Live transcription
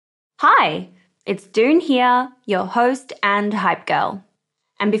Hi, it's Doone here, your host and hype girl.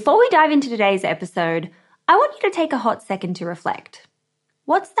 And before we dive into today's episode, I want you to take a hot second to reflect.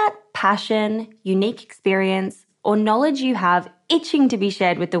 What's that passion, unique experience, or knowledge you have itching to be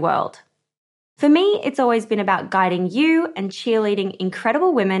shared with the world? For me, it's always been about guiding you and cheerleading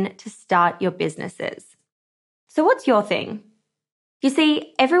incredible women to start your businesses. So what's your thing? You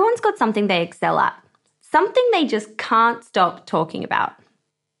see, everyone's got something they excel at, something they just can't stop talking about.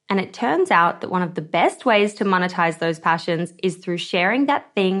 And it turns out that one of the best ways to monetize those passions is through sharing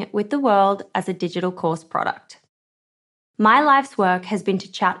that thing with the world as a digital course product. My life's work has been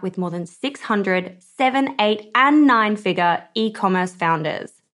to chat with more than 600 7, 8, and 9-figure e-commerce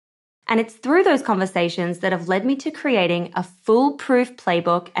founders. And it's through those conversations that have led me to creating a foolproof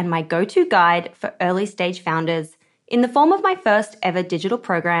playbook and my go-to guide for early-stage founders in the form of my first ever digital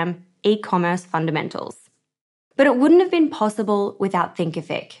program, E-commerce Fundamentals. But it wouldn't have been possible without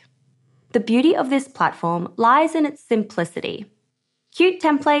Thinkific. The beauty of this platform lies in its simplicity. Cute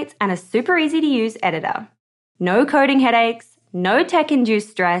templates and a super easy to use editor. No coding headaches, no tech-induced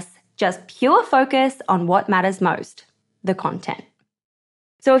stress, just pure focus on what matters most, the content.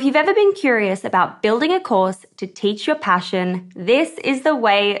 So if you've ever been curious about building a course to teach your passion, this is the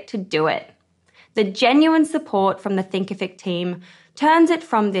way to do it. The genuine support from the Thinkific team turns it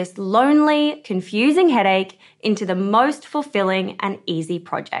from this lonely, confusing headache into the most fulfilling and easy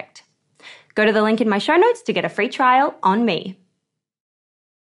project. Go to the link in my show notes to get a free trial on me.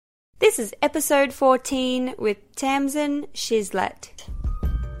 This is episode 14 with Tamsin Chislett.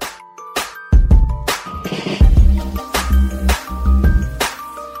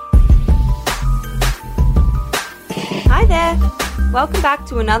 Hi there! Welcome back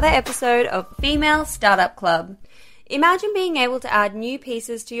to another episode of Female Startup Club. Imagine being able to add new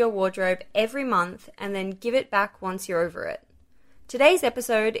pieces to your wardrobe every month and then give it back once you're over it. Today's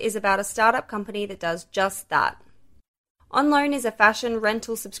episode is about a startup company that does just that. Onloan is a fashion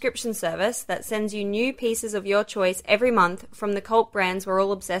rental subscription service that sends you new pieces of your choice every month from the cult brands we're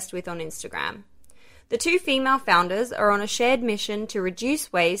all obsessed with on Instagram. The two female founders are on a shared mission to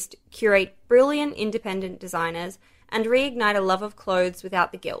reduce waste, curate brilliant independent designers, and reignite a love of clothes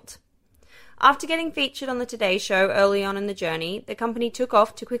without the guilt. After getting featured on the Today Show early on in the journey, the company took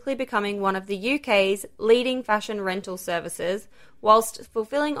off to quickly becoming one of the UK's leading fashion rental services, whilst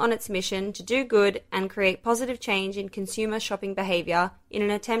fulfilling on its mission to do good and create positive change in consumer shopping behaviour in an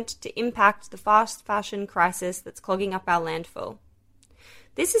attempt to impact the fast fashion crisis that's clogging up our landfill.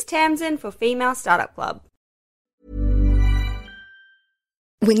 This is Tamsin for Female Startup Club.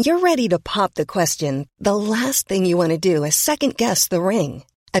 When you're ready to pop the question, the last thing you want to do is second-guess the ring.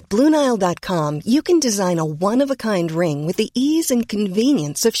 At BlueNile.com, you can design a one-of-a-kind ring with the ease and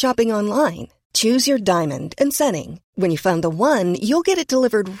convenience of shopping online. Choose your diamond and setting. When you find the one, you'll get it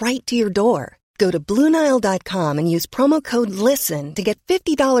delivered right to your door. Go to BlueNile.com and use promo code LISTEN to get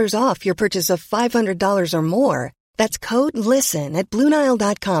 $50 off your purchase of $500 or more. That's code LISTEN at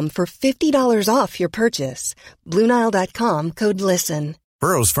BlueNile.com for $50 off your purchase. BlueNile.com, code LISTEN.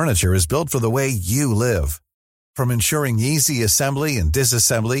 Burrow's furniture is built for the way you live. From ensuring easy assembly and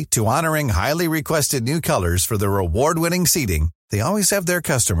disassembly to honoring highly requested new colors for their award-winning seating, they always have their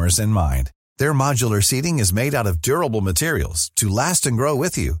customers in mind. Their modular seating is made out of durable materials to last and grow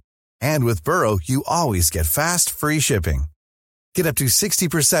with you. And with Burrow, you always get fast, free shipping. Get up to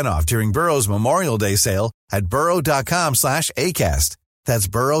 60% off during Burrow's Memorial Day sale at burrow.com/ACAST. That's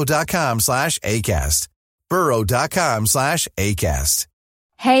burrow.com/ACAST. burrow.com/ACAST.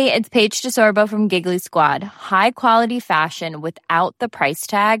 Hey, it's Paige DeSorbo from Giggly Squad. High quality fashion without the price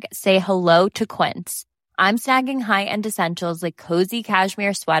tag. Say hello to Quince. I'm snagging high-end essentials like cozy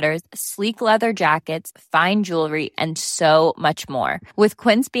cashmere sweaters, sleek leather jackets, fine jewelry, and so much more. With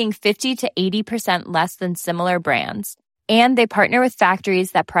Quince being 50 to 80% less than similar brands. And they partner with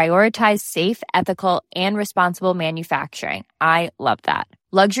factories that prioritize safe, ethical, and responsible manufacturing. I love that.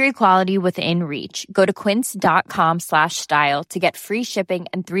 Luxury quality within reach. Go to quince.com/style to get free shipping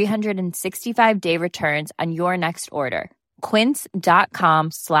and 365-day returns on your next order.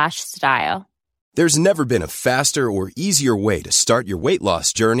 Quince.com/style. There's never been a faster or easier way to start your weight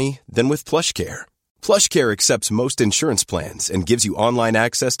loss journey than with PlushCare. PlushCare accepts most insurance plans and gives you online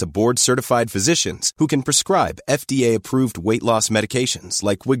access to board-certified physicians who can prescribe FDA-approved weight loss medications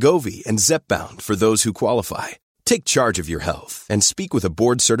like Wegovy and Zepbound for those who qualify. Take charge of your health and speak with a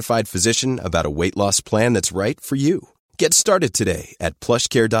board-certified physician about a weight loss plan that's right for you. Get started today at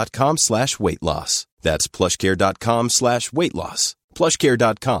plushcare.com/weight loss. That's plushcare.com/weight loss.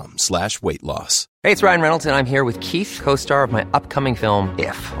 plushcare.com/weight loss. Hey, it's Ryan Reynolds, and I'm here with Keith, co-star of my upcoming film,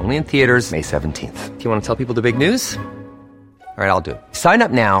 If, only in theaters May 17th. Do you want to tell people the big news? All right, I'll do it. Sign up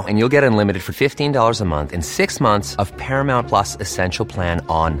now and you'll get unlimited for $15 a month and 6 months of Paramount Plus Essential Plan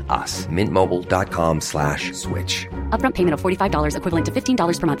on us. MintMobile.com/switch. Upfront payment of $45 equivalent to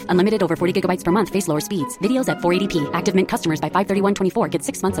 $15 per month. Unlimited over 40 gigabytes per month. Face lower speeds. Videos at 480p. Active Mint customers by 531.24 get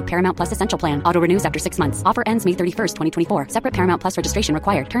 6 months of Paramount Plus Essential Plan. Auto renews after 6 months. Offer ends May 31st, 2024. Separate Paramount Plus registration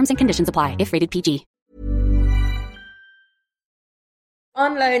required. Terms and conditions apply if rated PG.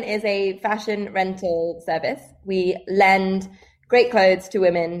 Onloan is a fashion rental service. We lend great clothes to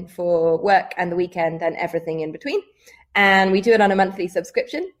women for work and the weekend and everything in between. And we do it on a monthly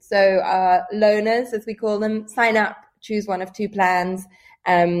subscription. So our loaners, as we call them, sign up, choose one of two plans,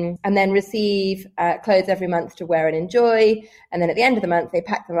 and then receive clothes every month to wear and enjoy. And then at the end of the month, they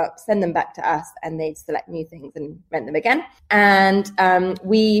pack them up, send them back to us, and they select new things and rent them again. And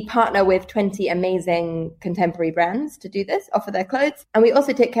we partner with 20 amazing contemporary brands to do this, offer their clothes. And we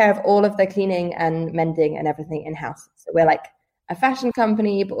also take care of all of the cleaning and mending and everything in-house. So we're like a fashion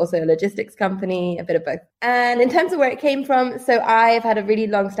company, but also a logistics company, a bit of both. And in terms of where it came from, so I've had a really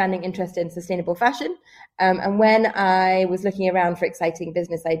long-standing interest in sustainable fashion. And when I was looking around for exciting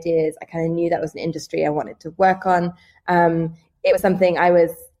business ideas, I kind of knew that was an industry I wanted to work on. It was something I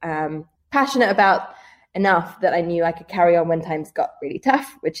was passionate about enough that I knew I could carry on when times got really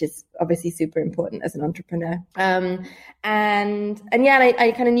tough, which is obviously super important as an entrepreneur. I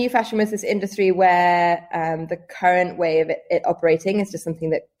kind of knew fashion was this industry where the current way of it operating is just something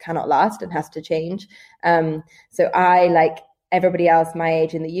that cannot last and has to change. So I, like everybody else my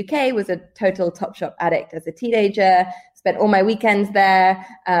age in the UK, was a total Topshop addict as a teenager, spent all my weekends there.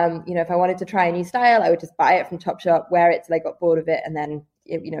 If I wanted to try a new style, I would just buy it from Topshop, wear it till I got bored of it, and then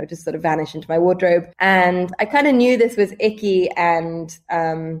just sort of vanish into my wardrobe. And I kind of knew this was icky and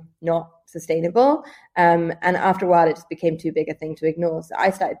not sustainable. And after a while, it just became too big a thing to ignore. So I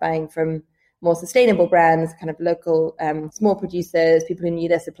started buying from more sustainable brands, kind of local, small producers, people who knew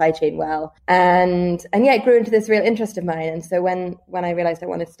their supply chain well. And it grew into this real interest of mine. And so when I realized I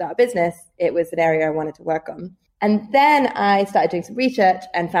wanted to start a business, it was an area I wanted to work on. And then I started doing some research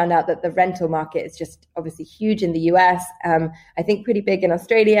and found out that the rental market is just obviously huge in the US. I think pretty big in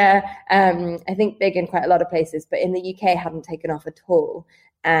Australia. I think big in quite a lot of places, but in the UK hadn't taken off at all.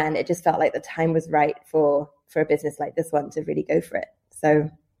 And it just felt like the time was right for a business like this one to really go for it.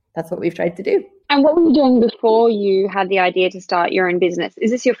 So that's what we've tried to do. And what were you doing before you had the idea to start your own business?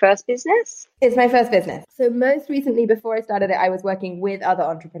 Is this your first business? It's my first business. So most recently, before I started it, I was working with other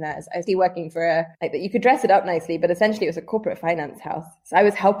entrepreneurs. I was working for you could dress it up nicely, but essentially it was a corporate finance house. So I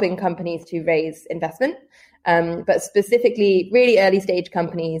was helping companies to raise investment, but specifically really early stage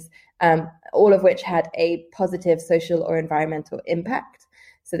companies, all of which had a positive social or environmental impact.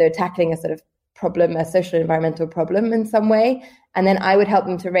 So they were tackling a sort of problem, a social environmental problem in some way. And then I would help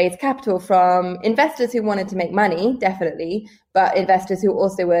them to raise capital from investors who wanted to make money, definitely, but investors who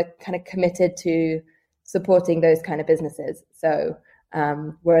also were kind of committed to supporting those kind of businesses. So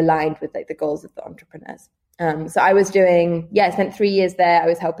we're aligned with the goals of the entrepreneurs. So I was I spent 3 years there. I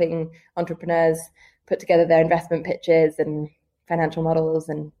was helping entrepreneurs put together their investment pitches and financial models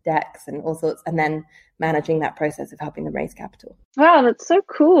and decks and all sorts, and then managing that process of helping them raise capital. Wow, that's so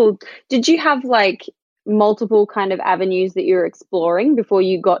cool. Did you have multiple kind of avenues that you were exploring before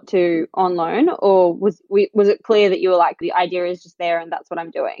you got to Onloan, or was it clear that you were like, the idea is just there and that's what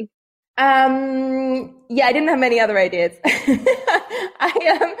I'm doing? I didn't have many other ideas.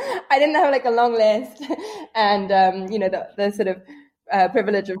 I didn't have a long list and the sort of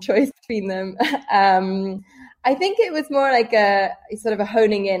privilege of choice between them. I think it was more like a sort of a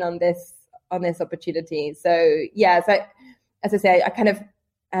honing in on this opportunity. So as I say, I kind of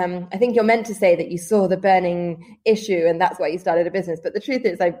I think you're meant to say that you saw the burning issue and that's why you started a business. But the truth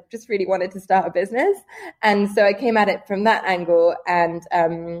is I just really wanted to start a business. And so I came at it from that angle. And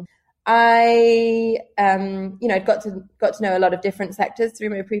I got to know a lot of different sectors through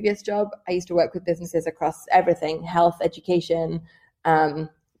my previous job. I used to work with businesses across everything: health, education,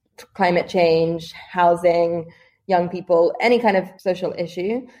 climate change, housing, young people, any kind of social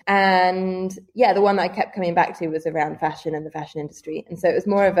issue. And the one that I kept coming back to was around fashion and the fashion industry. And so it was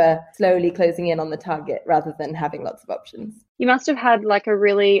more of a slowly closing in on the target rather than having lots of options. You must have had a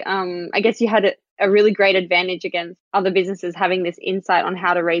really, I guess you had a really great advantage against other businesses having this insight on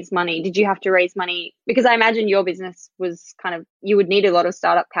how to raise money. Did you have to raise money? Because I imagine your business was you would need a lot of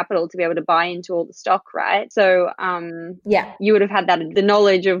startup capital to be able to buy into all the stock, right? So you would have had the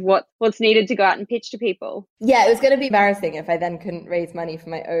knowledge of what's needed to go out and pitch to people. Yeah, it was going to be embarrassing if I then couldn't raise money for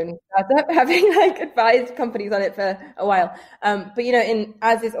my own startup, having advised companies on it for a while. But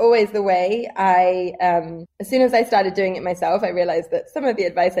as is always the way, I as soon as I started doing it myself, I realized that some of the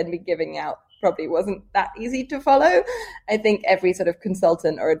advice I'd been giving out probably wasn't that easy to follow. I think every sort of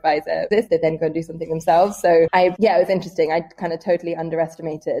consultant or advisor, they then go and do something themselves. So it was interesting. I kind of totally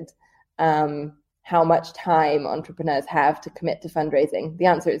underestimated how much time entrepreneurs have to commit to fundraising. The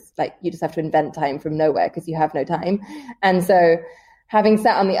answer is like, you just have to invent time from nowhere because you have no time. And so having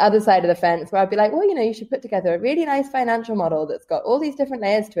sat on the other side of the fence where I'd be like, well, you should put together a really nice financial model that's got all these different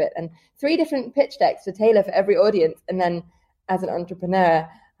layers to it and 3 different pitch decks to tailor for every audience. And then as an entrepreneur,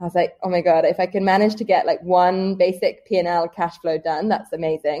 I was like, oh my God, if I can manage to get like one basic P&L cash flow done, that's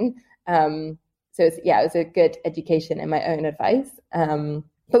amazing. So it was a good education in my own advice.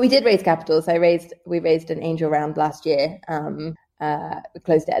 But we did raise capital. So we raised an angel round last year. We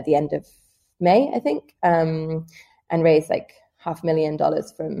closed it at the end of May, I think, and raised like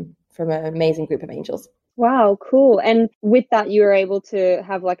 $500,000 from an amazing group of angels. Wow, cool. And with that, you were able to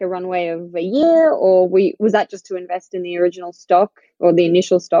have like a runway of a year, or was that just to invest in the original stock or the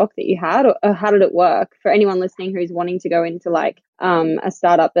initial stock that you had, or how did it work for anyone listening who's wanting to go into like a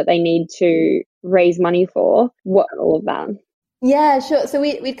startup that they need to raise money for? What all of that? Yeah, sure. So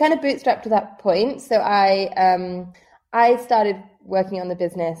we kind of bootstrapped to that point. So I started working on the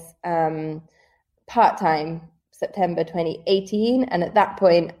business part-time September 2018, and at that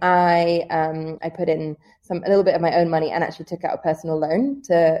point I put in a little bit of my own money and actually took out a personal loan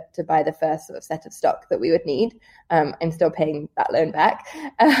to buy the first sort of set of stock that we would need. I'm still paying that loan back,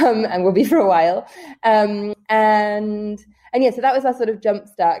 and will be for a while. So that was our sort of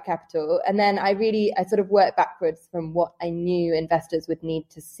jumpstart capital. And then I sort of worked backwards from what I knew investors would need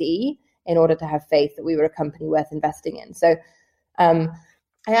to see in order to have faith that we were a company worth investing in. So I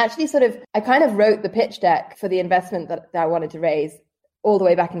kind of wrote the pitch deck for the investment that I wanted to raise all the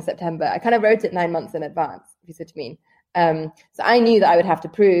way back in September. I kind of wrote it 9 months in advance, if you see what I mean. So I knew that I would have to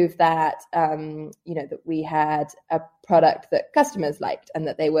prove that, that we had a product that customers liked and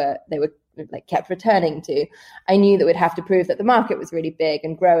that they were like kept returning to. I knew that we'd have to prove that the market was really big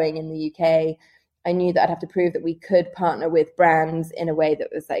and growing in the UK. I knew that I'd have to prove that we could partner with brands in a way that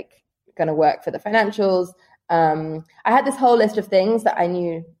was like going to work for the financials. I had this whole list of things that I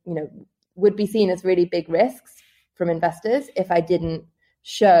knew, would be seen as really big risks from investors if I didn't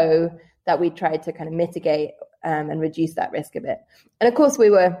show that we tried to kind of mitigate and reduce that risk a bit. And of course, we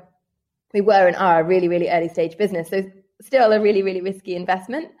were and are a really, really early stage business. So still a really, really risky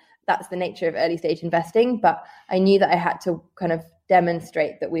investment. That's the nature of early stage investing. But I knew that I had to kind of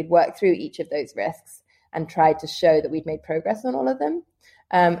demonstrate that we'd worked through each of those risks and tried to show that we'd made progress on all of them.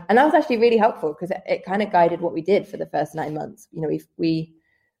 And that was actually really helpful because it kind of guided what we did for the first 9 months.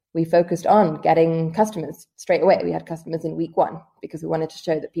 We focused on getting customers straight away. We had customers in week 1 because we wanted to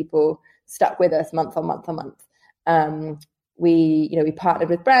show that people stuck with us month on month on month. We partnered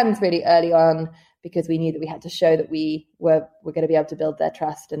with brands really early on because we knew that we had to show that we were going to be able to build their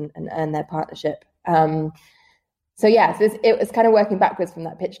trust and earn their partnership. So it was kind of working backwards from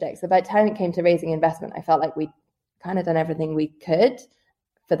that pitch deck. So by the time it came to raising investment, I felt like we'd kind of done everything we could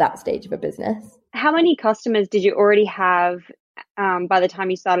for that stage of a business. How many customers did you already have by the time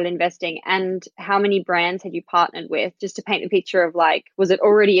you started investing, and how many brands had you partnered with, just to paint a picture of like, was it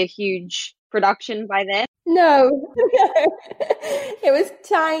already a huge production by then? No, it was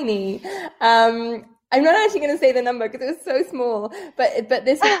tiny. I'm not actually going to say the number because it was so small, but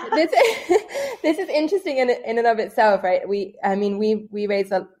this is interesting in and of itself, right? We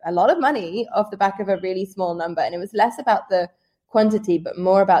raised a lot of money off the back of a really small number, and it was less about the quantity, but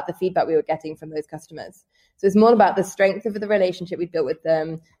more about the feedback we were getting from those customers. So it's more about the strength of the relationship we built with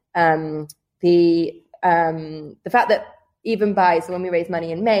them, the fact that even so when we raised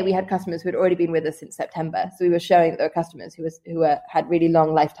money in May, we had customers who had already been with us since September. So we were showing that there were customers who had really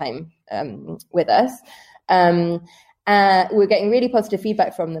long lifetime with us. We were getting really positive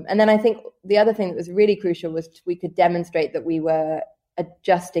feedback from them. And then I think the other thing that was really crucial was we could demonstrate that we were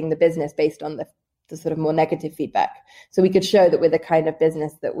adjusting the business based on the sort of more negative feedback. So we could show that we're the kind of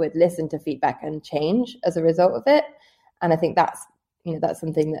business that would listen to feedback and change as a result of it. And I think that's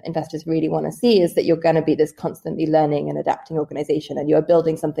something that investors really want to see, is that you're going to be this constantly learning and adapting organization, and you're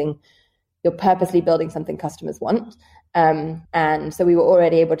purposely building something customers want. And so we were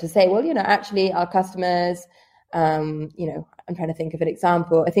already able to say, well, actually our customers, I'm trying to think of an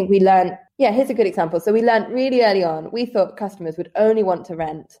example. I think we learned, here's a good example. So we learned really early on, we thought customers would only want to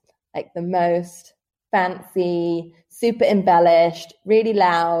rent like the most fancy, super embellished, really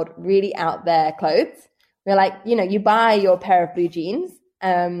loud, really out there clothes. We're like, you buy your pair of blue jeans,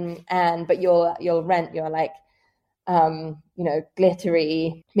 but you'll rent your like,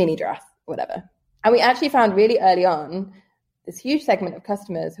 glittery mini dress, whatever. And we actually found really early on this huge segment of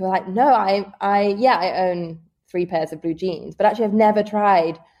customers who are like, no, I own 3 pairs of blue jeans, but actually I've never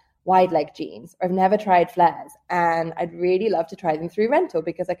tried wide leg jeans, or I've never tried flares, and I'd really love to try them through rental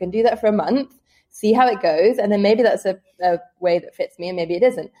because I can do that for a month, see how it goes, and then maybe that's a way that fits me and maybe it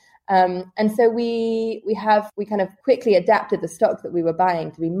isn't. And so we kind of quickly adapted the stock that we were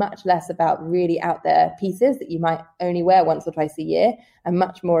buying to be much less about really out there pieces that you might only wear once or twice a year, and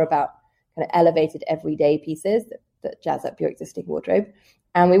much more about kind of elevated everyday pieces that jazz up your existing wardrobe.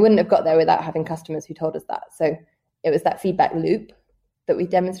 And we wouldn't have got there without having customers who told us that. So it was that feedback loop that we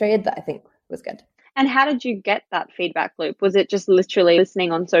demonstrated that I think was good. And how did you get that feedback loop? Was it just literally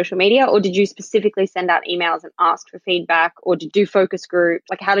listening on social media, or did you specifically send out emails and ask for feedback, or did you do focus groups?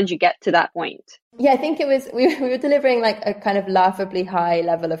 Like, how did you get to that point? Yeah, I think it was, we were delivering like a kind of laughably high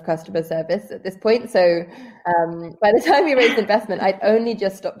level of customer service at this point. So by the time we raised investment, I'd only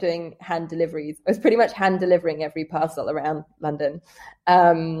just stopped doing hand deliveries. I was pretty much hand delivering every parcel around London.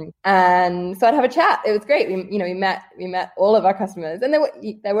 And so I'd have a chat. It was great. We met all of our customers, and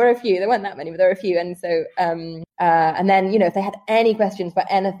there were a few. There weren't that many, but there were a few. And so and then, if they had any questions about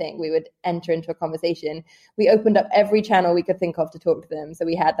anything, we would enter into a conversation. We opened up every channel we could think of to talk to them. So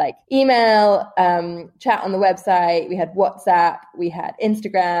we had like email, chat on the website, we had WhatsApp, we had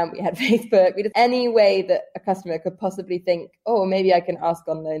Instagram, we had Facebook. We did any way that a customer could possibly think, oh, maybe I can ask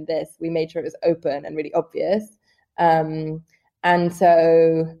Onloan this. We made sure it was open and really obvious. And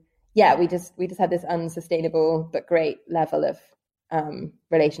so, yeah, we just had this unsustainable but great level of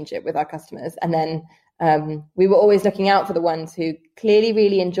relationship with our customers. And then we were always looking out for the ones who clearly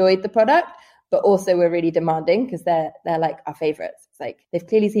really enjoyed the product, but also were really demanding because they're like our favorites. It's like they've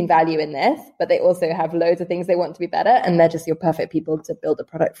clearly seen value in this, but they also have loads of things they want to be better, and they're just your perfect people to build a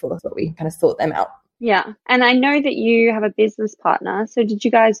product for. So we kind of sort them out. Yeah. And I know that you have a business partner. So did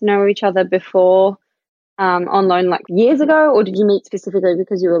you guys know each other before Onloan, like years ago, or did you meet specifically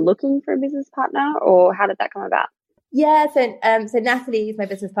because you were looking for a business partner, or how did that come about? Yeah, so Natalie is my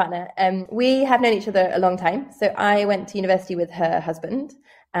business partner. We have known each other a long time. So I went to university with her husband,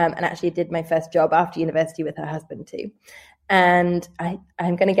 and actually did my first job after university with her husband too. And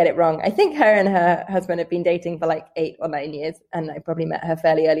I'm going to get it wrong. I think her and her husband have been dating for like 8 or 9 years, and I probably met her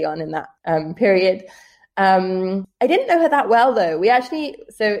fairly early on in that period. I didn't know her that well though. We actually,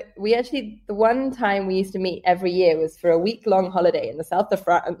 the one time we used to meet every year was for a week-long holiday in the south of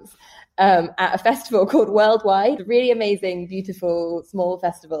France, at a festival called Worldwide. Really amazing, beautiful, small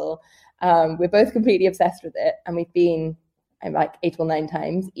festival. We're both completely obsessed with it, and we've been like 8 or 9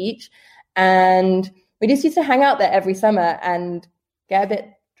 times each. And we just used to hang out there every summer and get a bit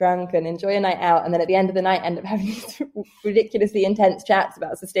drunk and enjoy a night out, and then at the end of the night end up having these ridiculously intense chats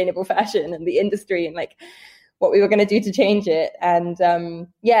about sustainable fashion and the industry and like what we were going to do to change it. And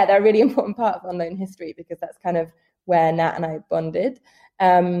they're a really important part of Onloan history because that's kind of where Nat and I bonded.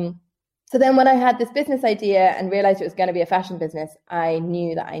 So then when I had this business idea and realized it was going to be a fashion business, I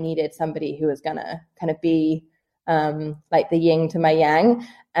knew that I needed somebody who was going to kind of be like the yin to my yang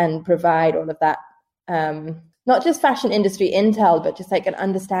and provide all of that, not just fashion industry intel, but just like an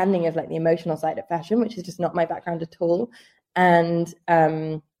understanding of like the emotional side of fashion, which is just not my background at all. And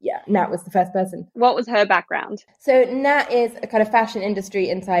Nat was the first person. What was her background? So Nat is a kind of fashion industry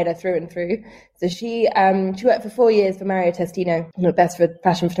insider through and through. So she worked for 4 years for Mario Testino, the best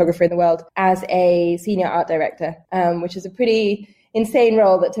fashion photographer in the world, as a senior art director, which is a pretty insane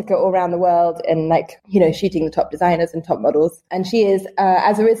role that took her all around the world and shooting the top designers and top models. And she is,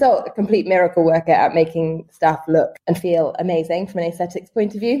 as a result, a complete miracle worker at making stuff look and feel amazing from an aesthetics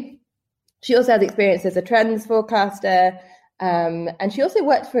point of view. She also has experience as a trends forecaster. And she also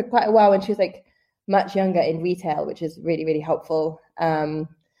worked for quite a while when she was like much younger in retail, which is really, really helpful.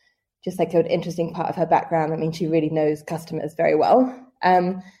 Just like an interesting part of her background. I mean, she really knows customers very well.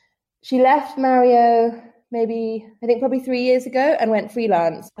 She left Mario probably 3 years ago and went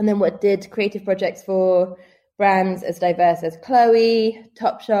freelance, and then did creative projects for brands as diverse as Chloe,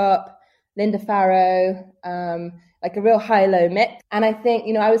 Topshop, Linda Farrow, like a real high-low mix. And I think,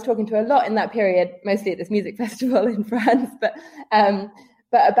 I was talking to her a lot in that period, mostly at this music festival in France, but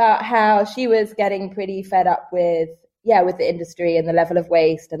about how she was getting pretty fed up with the industry and the level of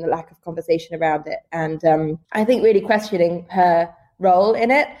waste and the lack of conversation around it. And I think really questioning her role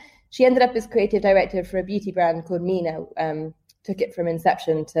in it. She ended up as creative director for a beauty brand called Mina, took it from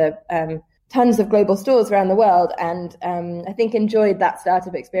inception to tons of global stores around the world, and I think enjoyed that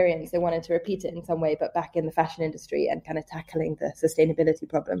startup experience. They wanted to repeat it in some way, but back in the fashion industry and kind of tackling the sustainability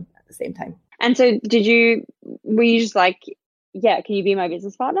problem at the same time. And so were you just like, yeah, can you be my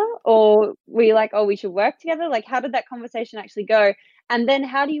business partner? Or were you like, oh, we should work together? Like, how did that conversation actually go? And then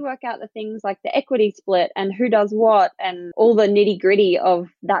how do you work out the things like the equity split and who does what and all the nitty gritty of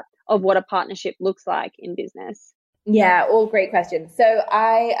that, of what a partnership looks like in business? Yeah, all great questions. So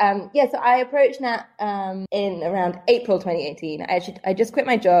I approached Nat in around April 2018. I just quit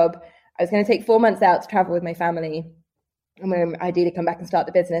my job. I was going to take 4 months out to travel with my family, and we're ideally come back and start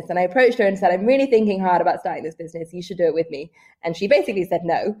the business. And I approached her and said, I'm really thinking hard about starting this business. You should do it with me. And she basically said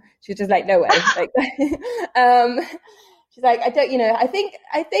no. She was just like, no way. Like, she's like, I don't, I think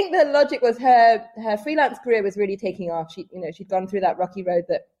the logic was her freelance career was really taking off. She'd gone through that rocky road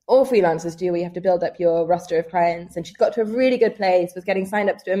that all freelancers do, where you have to build up your roster of clients. And she'd got to a really good place, was getting signed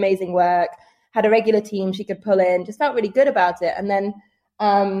up to do amazing work, had a regular team she could pull in, just felt really good about it. And then,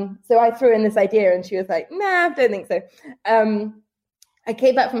 so I threw in this idea and she was like, nah, I don't think so. I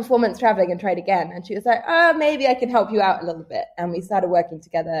came back from 4 months traveling and tried again. And she was like, oh, maybe I can help you out a little bit. And we started working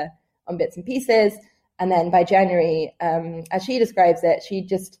together on bits and pieces. And then by January, as she describes it,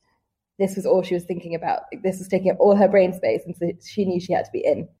 this was all she was thinking about. This was taking up all her brain space. And so she knew she had to be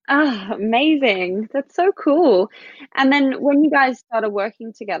in. Ah, amazing. That's so cool. And then when you guys started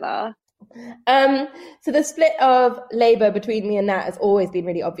working together? So the split of labor between me and Nat has always been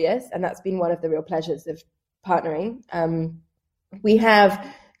really obvious. And that's been one of the real pleasures of partnering. We have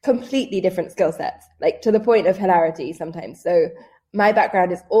completely different skill sets, like to the point of hilarity sometimes. So my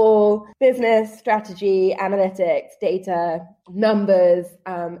background is all business, strategy, analytics, data, numbers,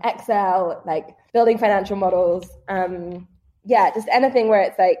 Excel, like building financial models. Just anything where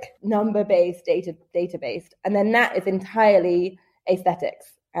it's like number-based, data-based. And then Nat is entirely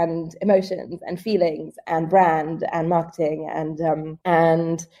aesthetics and emotions and feelings and brand and marketing and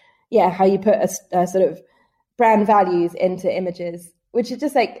how you put a sort of brand values into images, which is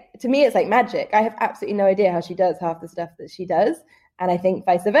just like, to me, it's like magic. I have absolutely no idea how she does half the stuff that she does. And I think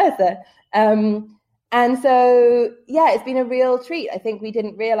vice versa. And so, it's been a real treat. I think we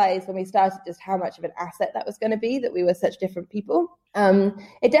didn't realize when we started just how much of an asset that was going to be, that we were such different people.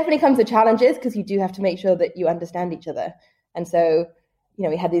 It definitely comes with challenges because you do have to make sure that you understand each other. And so,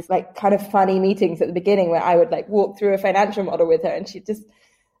 we had these like kind of funny meetings at the beginning where I would like walk through a financial model with her and she'd just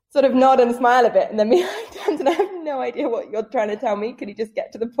sort of nod and smile a bit. And then me like, Tamsin, I have no idea what you're trying to tell me. Could you just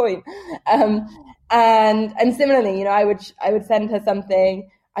get to the point? And similarly, I would send her something.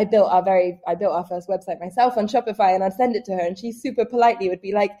 I built our first website myself on Shopify, and I'd send it to her, and she super politely would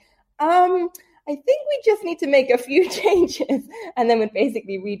be like, I think we just need to make a few changes, and then would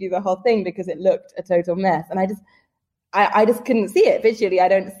basically redo the whole thing because it looked a total mess. And I just couldn't see it visually. I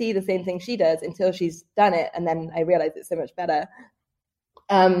don't see the same thing she does until she's done it, and then I realize it's so much better.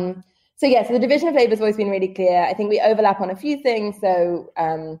 So the division of labor has always been really clear. I think we overlap on a few things. So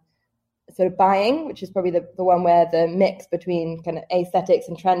sort of buying, which is probably the one where the mix between kind of aesthetics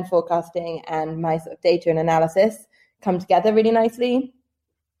and trend forecasting and my sort of data and analysis come together really nicely.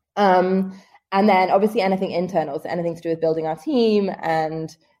 And then obviously anything internal, so anything to do with building our team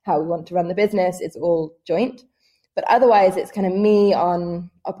and how we want to run the business, it's all joint. But otherwise, it's kind of me on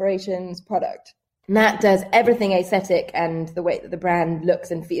operations, product. Nat does everything aesthetic and the way that the brand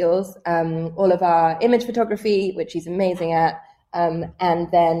looks and feels. All of our image photography, which she's amazing at, and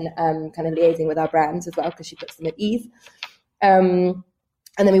then kind of liaising with our brands as well, because she puts them at ease. And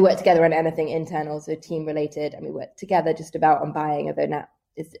then we work together on anything internal, so team related, and we work together just about on buying, although Nat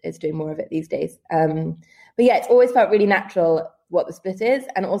is doing more of it these days. But it's always felt really natural what the split is,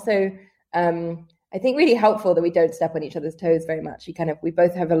 and also I think really helpful that we don't step on each other's toes very much. We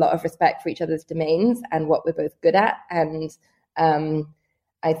both have a lot of respect for each other's domains and what we're both good at. And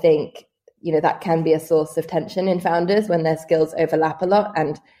I think, that can be a source of tension in founders when their skills overlap a lot.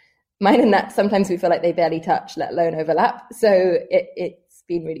 And mine and that, sometimes we feel like they barely touch, let alone overlap. So it's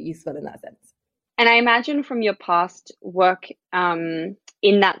been really useful in that sense. And I imagine from your past work in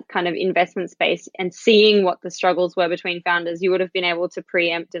that kind of investment space and seeing what the struggles were between founders, you would have been able to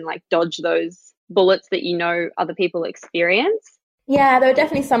preempt and like dodge those bullets that other people experience. Yeah, there were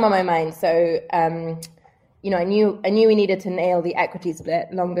definitely some on my mind. So I knew we needed to nail the equity split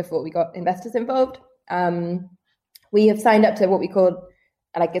long before we got investors involved. We have signed up to what we call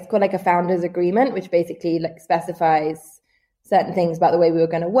it's called like a founders agreement, which basically like specifies certain things about the way we were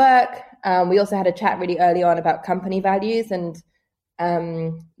going to work. We also had a chat really early on about company values and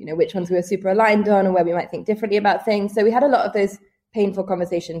which ones we were super aligned on and where we might think differently about things. So we had a lot of those painful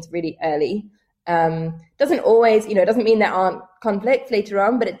conversations really early. Doesn't always, it doesn't mean there aren't conflicts later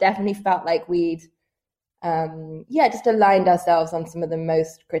on, but it definitely felt like we'd just aligned ourselves on some of the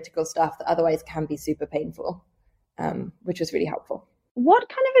most critical stuff that otherwise can be super painful, which was really helpful. What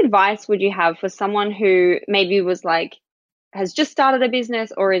kind of advice would you have for someone who maybe has just started a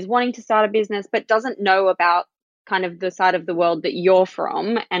business or is wanting to start a business, but doesn't know about kind of the side of the world that you're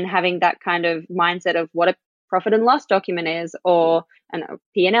from, and having that kind of mindset of what a profit and loss document is, or a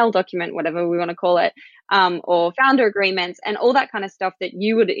P&L document, whatever we want to call it, or founder agreements and all that kind of stuff that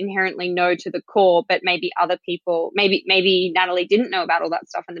you would inherently know to the core, but maybe other people, maybe Natalie didn't know about all that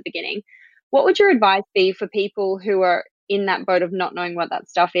stuff in the beginning. What would your advice be for people who are in that boat of not knowing what that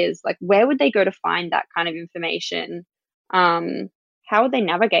stuff is? Like, where would they go to find that kind of information? How would they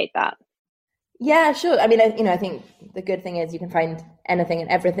navigate that? Yeah, sure. I mean, I think the good thing is you can find anything and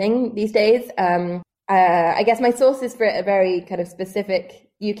everything these days. I guess my sources for it are very kind of specific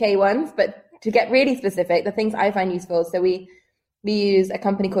UK ones, but to get really specific, the things I find useful. So we use a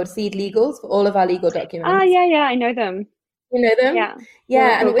company called Seed Legals for all of our legal documents. Yeah, I know them. You know them?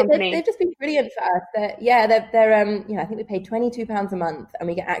 Yeah. And they've just been brilliant for us. They're I think we pay £22 a month, and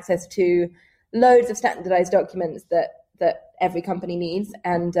we get access to loads of standardized documents that every company needs,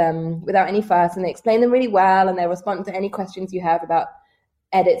 and without any fuss, and they explain them really well, and they respond to any questions you have about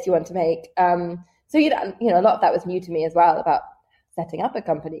edits you want to make. So a lot of that was new to me as well, about setting up a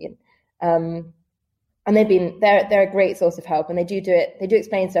company, and they're a great source of help, and they do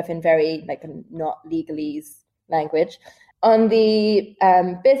explain stuff in very not legalese language. On the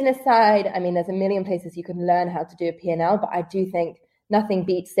business side, I mean, there's a million places you can learn how to do a P&L, but I do think nothing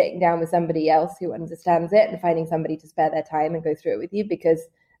beats sitting down with somebody else who understands it and finding somebody to spare their time and go through it with you, because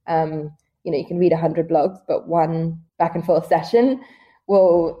you can read 100 blogs, but one back and forth session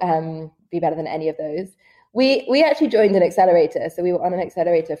will be better than any of those. We actually joined an accelerator, so we were on an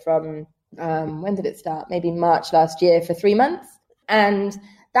accelerator from when did it start? Maybe March last year, for 3 months, and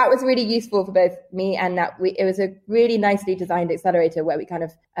that was really useful for both me and Nat. It was a really nicely designed accelerator where we kind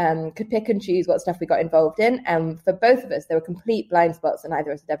of could pick and choose what stuff we got involved in. And for both of us, there were complete blind spots that neither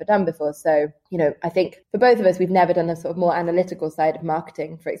of us had ever done before. So, I think for both of us, we've never done a sort of more analytical side of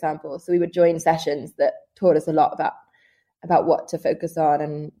marketing, for example. So we would join sessions that taught us a lot about what to focus on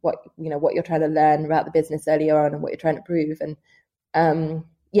and what you're trying to learn about the business earlier on and what you're trying to prove. And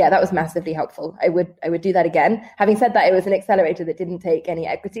that was massively helpful. I would do that again. Having said that, it was an accelerator that didn't take any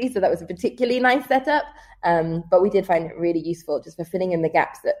equity, so that was a particularly nice setup. But we did find it really useful just for filling in the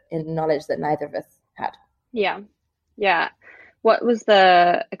gaps in knowledge that neither of us had. Yeah. What was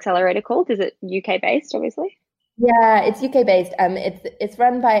the accelerator called? Is it UK based, obviously? Yeah, it's UK based. It's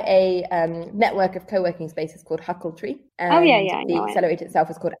run by a network of co-working spaces called Huckletree. The accelerator itself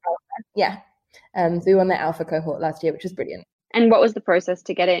is called Alpha. Yeah. So we won the Alpha cohort last year, which was brilliant. And what was the process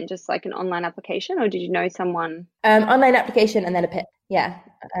to get in? Just like an online application, or did you know someone? Online application and then a pitch. Yeah.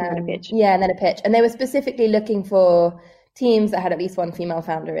 And then a pitch. Yeah, and then a pitch. And they were specifically looking for teams that had at least one female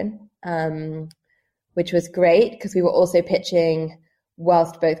founder in, which was great because we were also pitching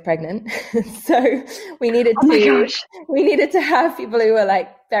whilst both pregnant. So we needed to have people who were like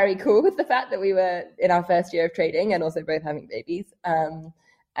very cool with the fact that we were in our first year of trading and also both having babies. And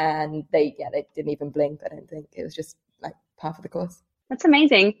they didn't even blink. I don't think it was just like half of the course. That's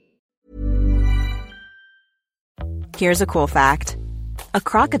amazing. Here's a cool fact. A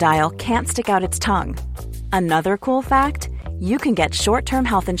crocodile can't stick out its tongue. Another cool fact, you can get short-term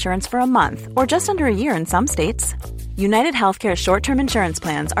health insurance for a month or just under a year in some states. United Healthcare short-term insurance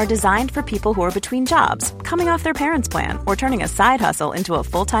plans are designed for people who are between jobs, coming off their parents' plan, or turning a side hustle into a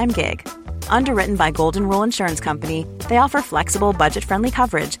full-time gig. Underwritten by Golden Rule Insurance Company, they offer flexible, budget-friendly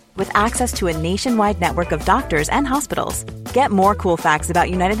coverage with access to a nationwide network of doctors and hospitals. Get more cool facts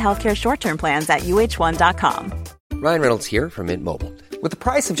about United Healthcare short-term plans at uh1.com. Ryan Reynolds here from Mint Mobile. With the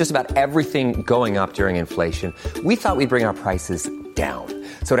price of just about everything going up during inflation, we thought we'd bring our prices down.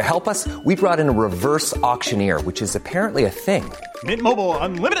 So to help us, we brought in a reverse auctioneer, which is apparently a thing. Mint Mobile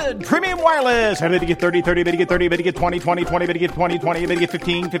Unlimited Premium Wireless. How to get 30, 30, bit to get 30, bit to get 20, 20, 20, bit to get 20, 20, bit to get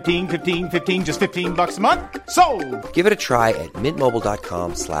 15, 15, 15, 15, just $15 a month? Sold! Give it a try at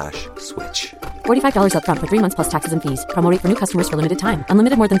mintmobile.com/switch. $45 up front for 3 months plus taxes and fees. Promo rate for new customers for limited time.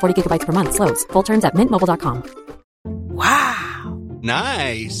 Unlimited more than 40 gigabytes per month. Slows full terms at mintmobile.com. Wow.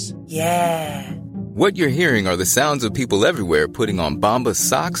 Nice. Yeah. What you're hearing are the sounds of people everywhere putting on Bombas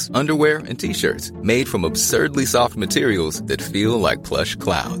socks, underwear, and T-shirts made from absurdly soft materials that feel like plush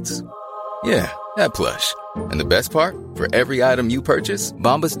clouds. Yeah, that plush. And the best part? For every item you purchase,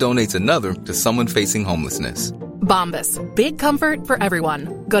 Bombas donates another to someone facing homelessness. Bombas. Big comfort for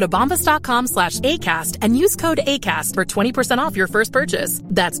everyone. Go to bombas.com/ACAST and use code ACAST for 20% off your first purchase.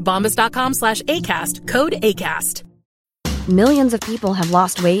 That's bombas.com/ACAST. Code ACAST. Millions of people have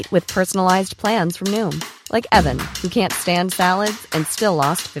lost weight with personalized plans from Noom. Like Evan, who can't stand salads and still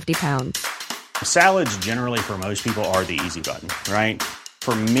lost 50 pounds. Salads generally for most people are the easy button, right?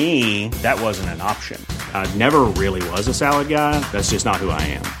 For me, that wasn't an option. I never really was a salad guy. That's just not who I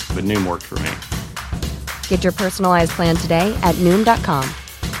am. But Noom worked for me. Get your personalized plan today at Noom.com.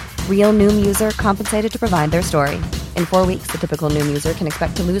 Real Noom user compensated to provide their story. In 4 weeks, the typical Noom user can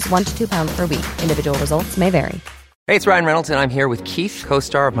expect to lose 1 to 2 pounds per week. Individual results may vary. Hey, it's Ryan Reynolds, and I'm here with Keith,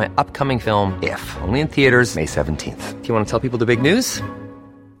 co-star of my upcoming film, If, only in theaters May 17th. Do you want to tell people the big news?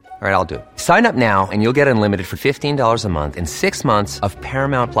 All right, I'll do it. Sign up now and you'll get unlimited for $15 a month and 6 months of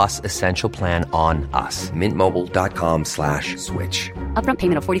Paramount Plus Essential Plan on us. MintMobile.com/switch. Upfront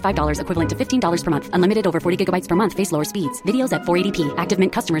payment of $45 equivalent to $15 per month. Unlimited over 40 gigabytes per month. Face lower speeds. Videos at 480p. Active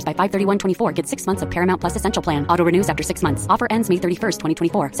Mint customers by 531.24 get 6 months of Paramount Plus Essential Plan. Auto renews after 6 months. Offer ends May 31st,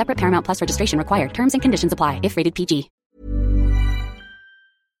 2024. Separate Paramount Plus registration required. Terms and conditions apply if rated PG.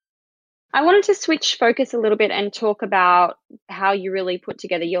 I wanted to switch focus a little bit and talk about how you really put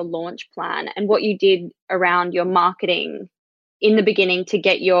together your launch plan and what you did around your marketing in the beginning to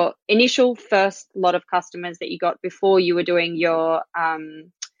get your initial first lot of customers that you got before you were doing your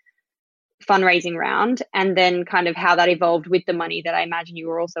fundraising round, and then kind of how that evolved with the money that I imagine you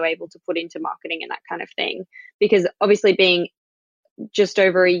were also able to put into marketing and that kind of thing. Because obviously being just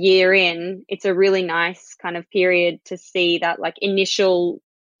over a year in, it's a really nice kind of period to see that like initial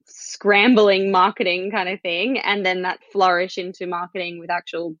scrambling marketing kind of thing, and then that flourish into marketing with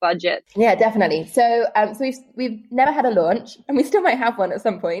actual budget. Yeah, definitely. So we've never had a launch, and we still might have one at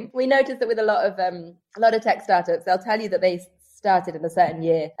some point. We noticed that with a lot of tech startups, they'll tell you that they started in a certain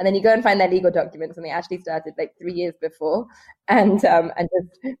year, and then you go and find their legal documents, and they actually started like 3 years before, and just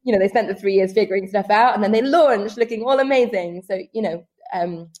they spent the 3 years figuring stuff out, and then they launched looking all amazing. So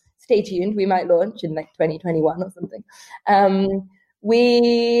stay tuned. We might launch in like 2021 or something.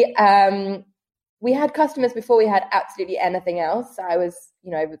 We had customers before we had absolutely anything else. I was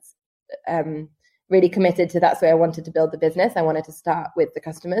really committed to that's where I wanted to build the business. I wanted to start with the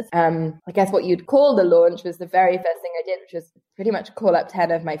customers. I guess what you'd call the launch was the very first thing I did, which was pretty much call up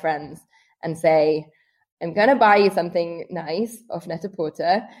 10 of my friends and say, I'm going to buy you something nice off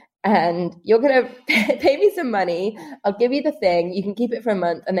Net-a-Porter, and you're going to pay me some money. I'll give you the thing. You can keep it for a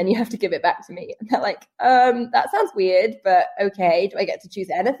month, and then you have to give it back to me. And they're like, that sounds weird, but okay. Do I get to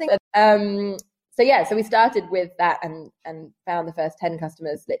choose anything? So we started with that and found the first 10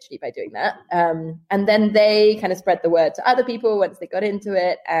 customers literally by doing that. And then they kind of spread the word to other people once they got into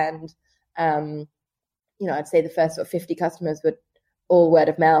it. And, I'd say the first sort of 50 customers were all word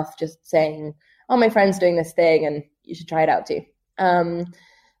of mouth, just saying, oh, my friend's doing this thing and you should try it out too.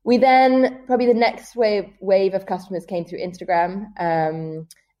 We then, probably the next wave of customers came through Instagram, and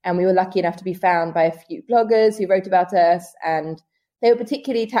we were lucky enough to be found by a few bloggers who wrote about us, and they were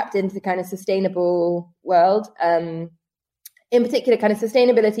particularly tapped into the kind of sustainable world, in particular kind of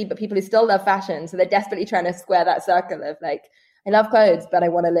sustainability, but people who still love fashion. So they're desperately trying to square that circle of like, I love clothes, but I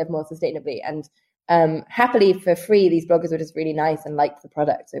want to live more sustainably. And happily for free, these bloggers were just really nice and liked the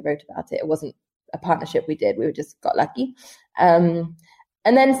product. So they wrote about it. It wasn't a partnership we did. We just got lucky.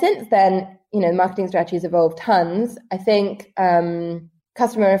 And then since then, marketing strategies evolved tons. I think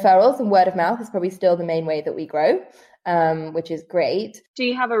customer referrals and word of mouth is probably still the main way that we grow, which is great. Do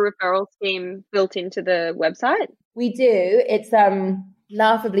you have a referral scheme built into the website? We do. It's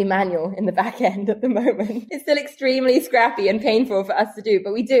laughably manual in the back end at the moment. It's still extremely scrappy and painful for us to do,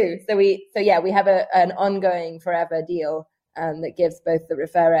 but we do. So we have an ongoing forever deal that gives both the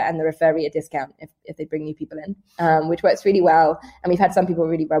referrer and the referee a discount if they bring new people in, which works really well. And we've had some people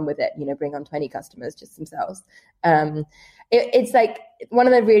really run with it, bring on 20 customers just themselves. It's like one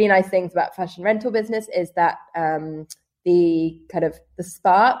of the really nice things about fashion rental business is that the kind of the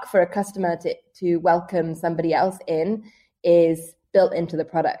spark for a customer to welcome somebody else in is built into the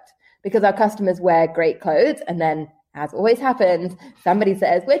product, because our customers wear great clothes, and then, as always happens, somebody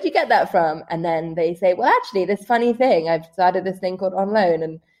says, where'd you get that from? And then they say, well, actually, this funny thing, I've started this thing called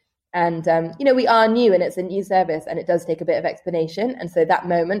Onloan. And we are new and it's a new service and it does take a bit of explanation. And so that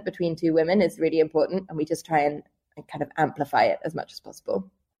moment between two women is really important. And we just try and kind of amplify it as much as possible.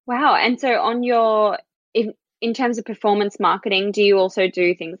 Wow. And so on in terms of performance marketing, do you also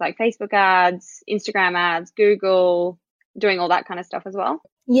do things like Facebook ads, Instagram ads, Google, doing all that kind of stuff as well?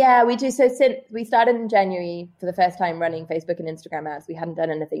 Yeah, we do. So since we started in January for the first time running Facebook and Instagram ads, we hadn't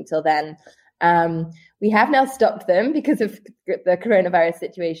done anything till then. We have now stopped them because of the coronavirus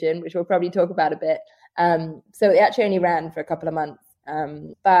situation, which we'll probably talk about a bit. So it actually only ran for a couple of months.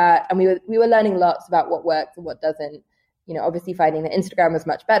 But we were learning lots about what works and what doesn't. Obviously finding that Instagram was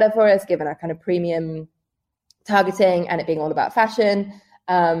much better for us, given our kind of premium targeting and it being all about fashion.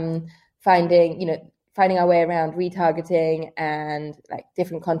 Finding our way around retargeting and like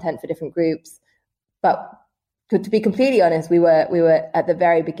different content for different groups. But to be completely honest, we were at the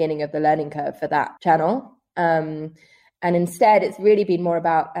very beginning of the learning curve for that channel. And And instead, it's really been more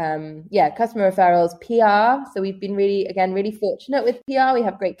about, customer referrals, PR. So we've been really fortunate with PR. We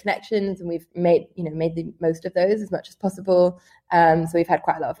have great connections and we've made the most of those as much as possible. So we've had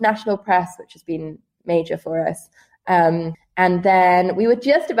quite a lot of national press, which has been major for us. And then we were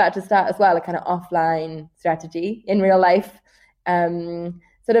just about to start as well, a kind of offline strategy in real life,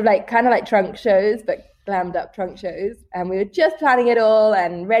 sort of like trunk shows, but glammed up trunk shows. And we were just planning it all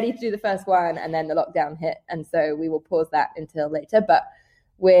and ready to do the first one. And then the lockdown hit. And so we will pause that until later. But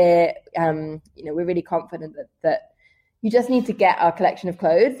we're really confident that you just need to get our collection of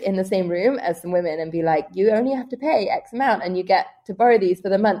clothes in the same room as some women and be like, you only have to pay X amount and you get to borrow these for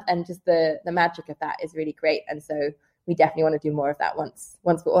the month. And just the magic of that is really great. And so we definitely want to do more of that once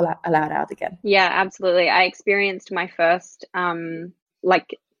we're all allowed out again. Yeah, absolutely. I experienced my first,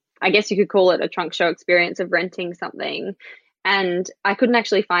 I guess you could call it a trunk show experience of renting something. And I couldn't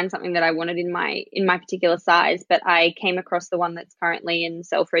actually find something that I wanted in my particular size, but I came across the one that's currently in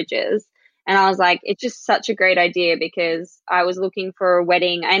Selfridges. And I was like, it's just such a great idea because I was looking for a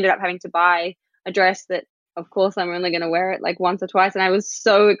wedding. I ended up having to buy a dress that, of course, I'm only going to wear it like once or twice. And I was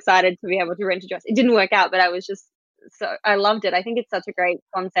so excited to be able to rent a dress. It didn't work out, but I loved it. I think it's such a great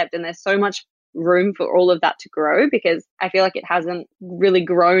concept and there's so much room for all of that to grow because I feel like it hasn't really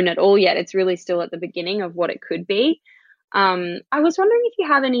grown at all yet. It's really still at the beginning of what it could be. I was wondering if you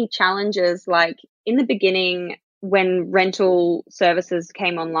have any challenges, like in the beginning when rental services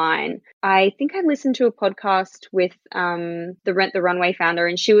came online. I think I listened to a podcast with the Rent the Runway founder,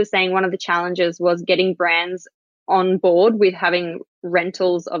 and she was saying one of the challenges was getting brands on board with having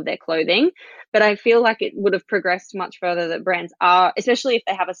rentals of their clothing. But I feel like it would have progressed much further that brands are, especially if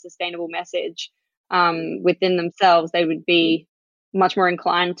they have a sustainable message within themselves, they would be much more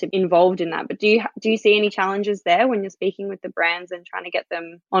inclined to be involved in that. But do you see any challenges there when you're speaking with the brands and trying to get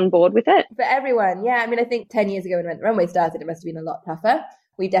them on board with it? For everyone, yeah. I mean, I think 10 years ago when Rent the Runway started, it must have been a lot tougher.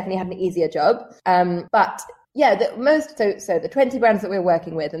 We definitely had an easier job. But yeah, the 20 brands that we're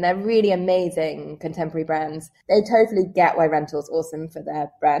working with, and they're really amazing contemporary brands, they totally get why rental's awesome for their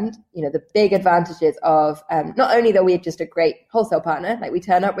brand. You know, the big advantages of not only that we're just a great wholesale partner, like we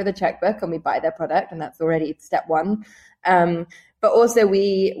turn up with a checkbook and we buy their product, and that's already step one. But also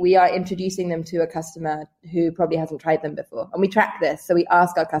we are introducing them to a customer who probably hasn't tried them before. And we track this. So we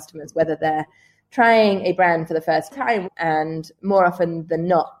ask our customers whether they're trying a brand for the first time, and more often than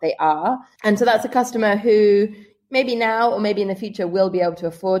not, they are. And so that's a customer who maybe now or maybe in the future will be able to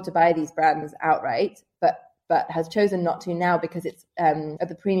afford to buy these brands outright, but has chosen not to now because it's at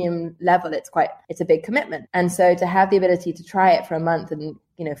the premium level, it's a big commitment. And so to have the ability to try it for a month and,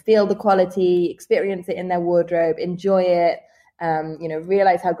 feel the quality, experience it in their wardrobe, enjoy it,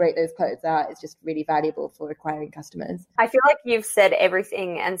 realize how great those clothes are, is just really valuable for acquiring customers. I feel like you've said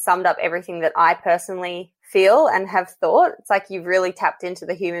everything and summed up everything that I personally feel and have thought. It's like you've really tapped into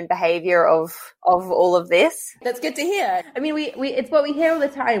the human behavior of all of this. That's good to hear. I mean, we it's what we hear all the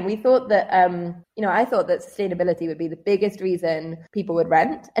time. We thought that, I thought that sustainability would be the biggest reason people would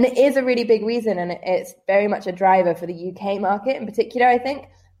rent. And it is a really big reason. And it's very much a driver for the UK market in particular, I think.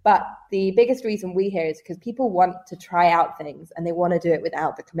 But the biggest reason we hear is because people want to try out things and they want to do it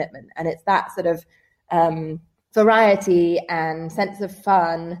without the commitment. And it's that sort of variety and sense of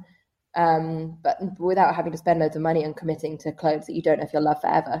fun, but without having to spend loads of money on committing to clothes that you don't know if you'll love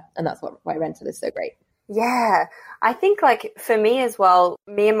forever. And that's why rental is so great. Yeah, I think like for me as well,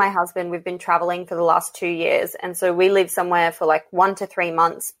 me and my husband, we've been traveling for the last 2 years. And so we live somewhere for like 1 to 3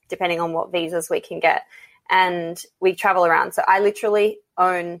 months, depending on what visas we can get. And we travel around. So I literally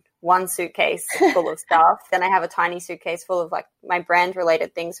own one suitcase full of stuff. Then I have a tiny suitcase full of like my brand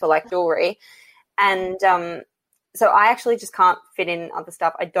related things for like jewelry. And so I actually just can't fit in other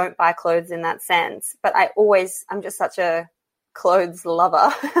stuff. I don't buy clothes in that sense, but I'm just such a clothes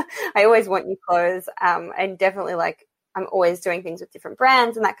lover. I always want new clothes. And definitely like I'm always doing things with different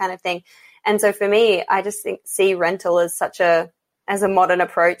brands and that kind of thing. And so for me, I just see rental as as a modern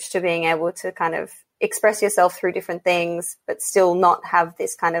approach to being able to kind of express yourself through different things, but still not have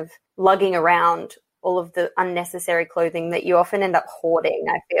this kind of lugging around all of the unnecessary clothing that you often end up hoarding,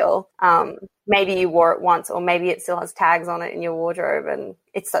 I feel. Maybe you wore it once, or maybe it still has tags on it in your wardrobe and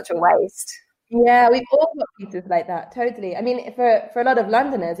it's such a waste. Yeah, we've all got pieces like that, totally. I mean, for a lot of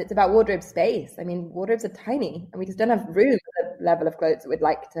Londoners, it's about wardrobe space. I mean, wardrobes are tiny and we just don't have room for the level of clothes that we'd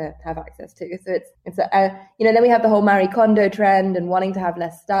like to have access to. So then we have the whole Marie Kondo trend and wanting to have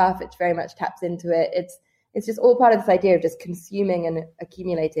less stuff, which very much taps into it. It's just all part of this idea of just consuming and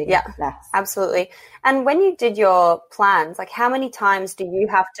accumulating less. Absolutely. And when you did your plans, like how many times do you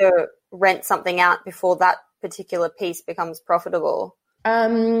have to rent something out before that particular piece becomes profitable?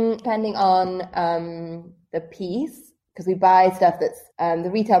 Depending on the piece, because we buy stuff that's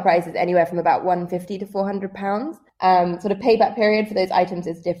the retail price is anywhere from about £150 to £400. Sort of payback period for those items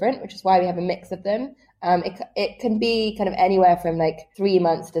is different, which is why we have a mix of them. It can be kind of anywhere from like 3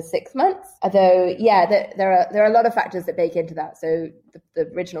 months to 6 months. Although, there are a lot of factors that bake into that. So the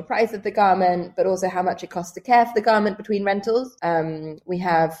original price of the garment, but also how much it costs to care for the garment between rentals. We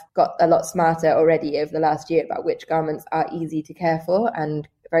have got a lot smarter already over the last year about which garments are easy to care for and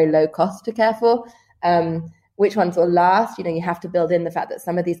very low cost to care for. Which ones will last? You have to build in the fact that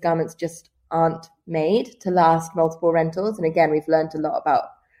some of these garments just aren't made to last multiple rentals. And again, we've learned a lot about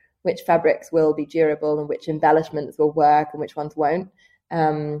which fabrics will be durable and which embellishments will work and which ones won't.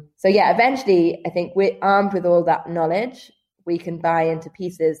 Eventually, I think we're armed with all that knowledge. We can buy into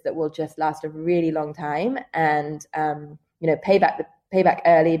pieces that will just last a really long time and, pay back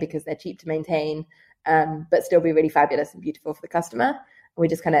early because they're cheap to maintain, but still be really fabulous and beautiful for the customer. And we're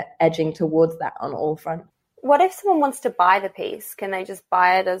just kind of edging towards that on all fronts. What if someone wants to buy the piece? Can they just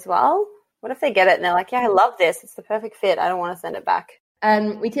buy it as well? What if they get it and they're like, yeah, I love this. It's the perfect fit. I don't want to send it back.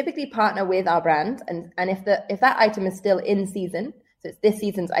 We typically partner with our brand. And if that item is still in season, so it's this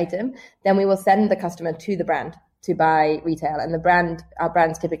season's item, then we will send the customer to the brand to buy retail. And our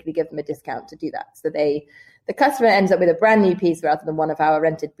brands typically give them a discount to do that. So the customer ends up with a brand new piece rather than one of our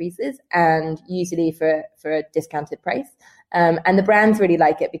rented pieces, and usually for a discounted price. And the brands really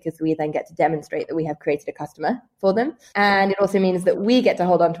like it because we then get to demonstrate that we have created a customer for them. And it also means that we get to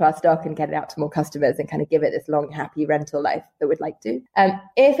hold on to our stock and get it out to more customers and kind of give it this long, happy rental life that we'd like to.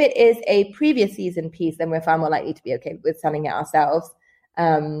 If it is a previous season piece, then we're far more likely to be okay with selling it ourselves.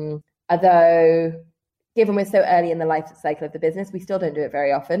 Although, given we're so early in the life cycle of the business, we still don't do it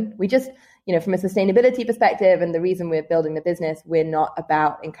very often. We just, from a sustainability perspective and the reason we're building the business, we're not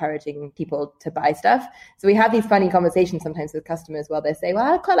about encouraging people to buy stuff. So we have these funny conversations sometimes with customers where they say,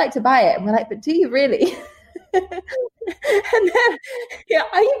 well, I'd quite like to buy it. And we're like, but do you really? And then,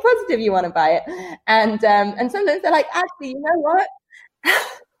 are you positive you want to buy it? And sometimes they're like, actually, you know what?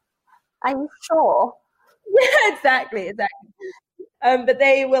 Are you sure? Yeah, exactly. But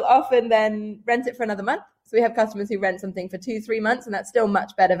they will often then rent it for another month. So we have customers who rent something for 2-3 months, and that's still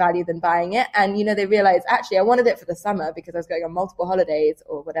much better value than buying it. And, they realize, actually, I wanted it for the summer because I was going on multiple holidays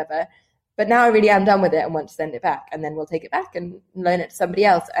or whatever. But now I really am done with it and want to send it back. And then we'll take it back and loan it to somebody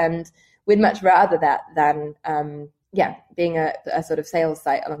else. And we'd much rather that than, being a sort of sales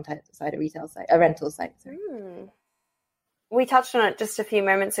site alongside a retail site, a rental site. We touched on it just a few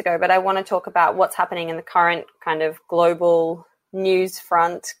moments ago, but I want to talk about what's happening in the current kind of global news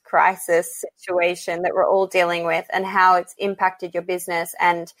front crisis situation that we're all dealing with and how it's impacted your business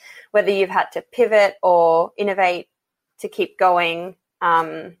and whether you've had to pivot or innovate to keep going.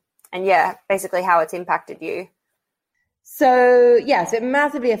 Basically how it's impacted you. So it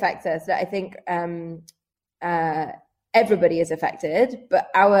massively affects us. I think everybody is affected, but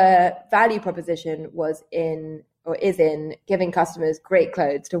our value proposition is in giving customers great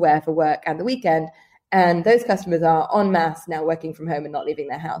clothes to wear for work and the weekend. And those customers are en masse now working from home and not leaving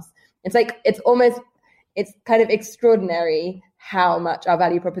their house. It's kind of extraordinary how much our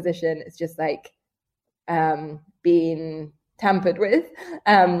value proposition is just like being tampered with.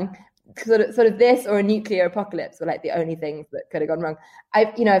 Sort of this or a nuclear apocalypse were like the only things that could have gone wrong.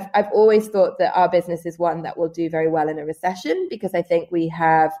 I've always thought that our business is one that will do very well in a recession because I think we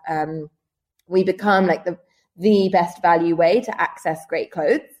become like the best value way to access great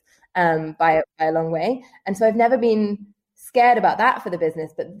clothes. By a long way. And so I've never been scared about that for the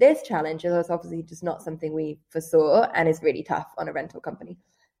business. But this challenge is obviously just not something we foresaw and is really tough on a rental company.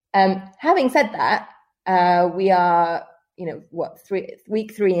 Having said that, we are,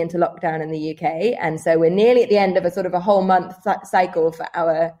 week 3 into lockdown in the UK. And so we're nearly at the end of a whole month cycle for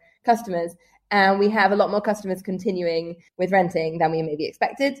our customers. And we have a lot more customers continuing with renting than we maybe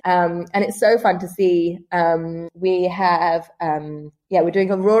expected. And it's so fun to see. We have, we're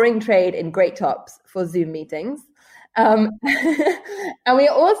doing a roaring trade in great tops for Zoom meetings. And we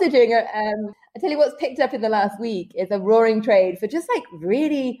are also doing I tell you what's picked up in the last week is a roaring trade for just like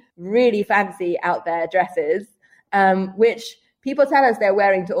really, really fancy out there dresses, which people tell us they're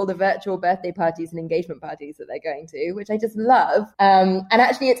wearing to all the virtual birthday parties and engagement parties that they're going to, which I just love. And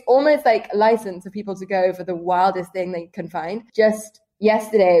actually, it's almost like a license for people to go for the wildest thing they can find. Just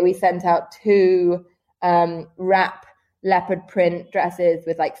yesterday, we sent out 2 wrap leopard print dresses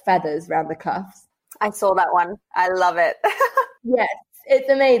with like feathers around the cuffs. I saw that one. I love it. Yes, it's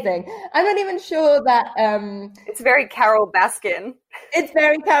amazing. I'm not even sure that it's very Carol Baskin. It's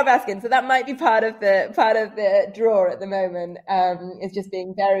very Carol Baskin, so that might be part of the draw at the moment. Is just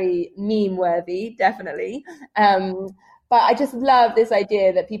being very meme worthy, definitely. But I just love this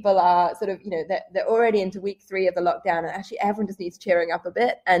idea that people are sort of, they're already into week 3 of the lockdown, and actually everyone just needs cheering up a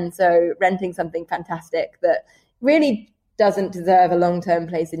bit. And so renting something fantastic that really doesn't deserve a long-term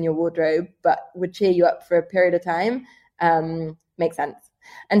place in your wardrobe, but would cheer you up for a period of time, makes sense.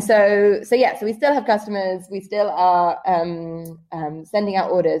 And so we still have customers, we still are sending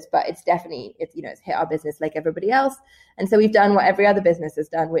out orders, but it's definitely, it's hit our business like everybody else. And so we've done what every other business has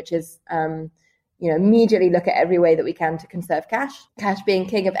done, which is, immediately look at every way that we can to conserve cash being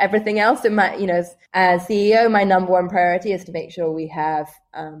king of everything else. And as CEO, my number one priority is to make sure we have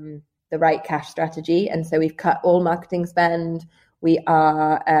the right cash strategy. And so we've cut all marketing spend. We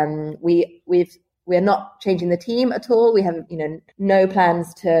are, we are not changing the team at all. We have, no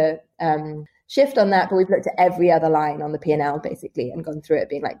plans to shift on that, but we've looked at every other line on the P&L basically and gone through it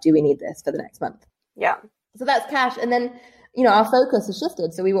being like, do we need this for the next month? Yeah. So that's cash. And then, our focus has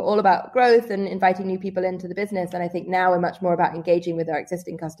shifted. So we were all about growth and inviting new people into the business. And I think now we're much more about engaging with our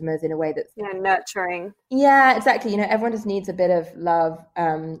existing customers in a way that's nurturing. Yeah, exactly. Everyone just needs a bit of love.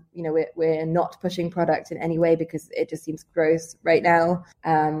 We're not pushing product in any way because it just seems gross right now.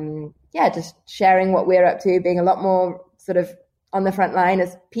 Just sharing what we're up to, being a lot more sort of on the front line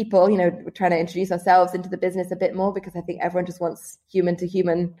as people, we're trying to introduce ourselves into the business a bit more because I think everyone just wants human to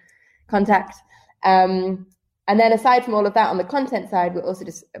human contact. And then aside from all of that, on the content side, we're also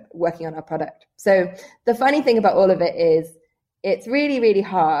just working on our product. So the funny thing about all of it is it's really, really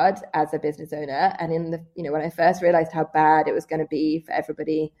hard as a business owner. And when I first realized how bad it was going to be for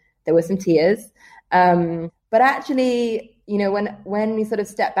everybody, there were some tears. But actually, when we sort of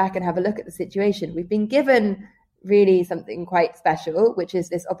step back and have a look at the situation, we've been given really something quite special, which is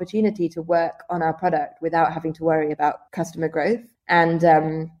this opportunity to work on our product without having to worry about customer growth.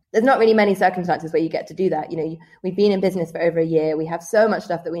 And there's not really many circumstances where you get to do that. We've been in business for over a year. We have so much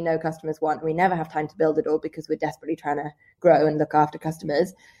stuff that we know customers want. And we never have time to build it all because we're desperately trying to grow and look after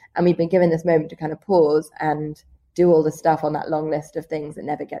customers. And we've been given this moment to kind of pause and do all the stuff on that long list of things that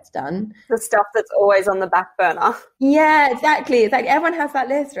never gets done. The stuff that's always on the back burner. Yeah, exactly. It's like everyone has that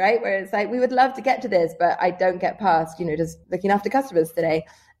list, right? Where it's like, we would love to get to this, but I don't get past, just looking after customers today.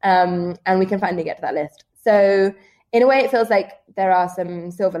 And we can finally get to that list. So in a way, it feels like there are some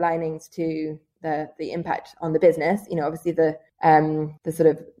silver linings to the impact on the business. Obviously the sort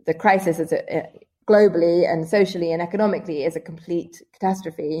of the crisis is globally and socially and economically is a complete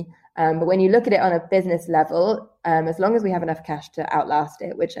catastrophe. But when you look at it on a business level, as long as we have enough cash to outlast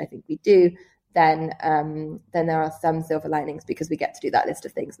it, which I think we do, then there are some silver linings because we get to do that list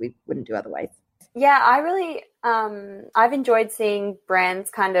of things we wouldn't do otherwise. Yeah, I really, I've enjoyed seeing brands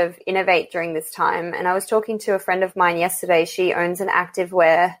kind of innovate during this time. And I was talking to a friend of mine yesterday. She owns an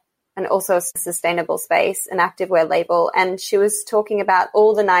activewear and also a sustainable space, an activewear label. And she was talking about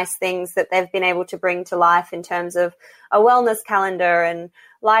all the nice things that they've been able to bring to life in terms of a wellness calendar and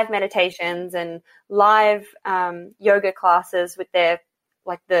live meditations and live yoga classes with their,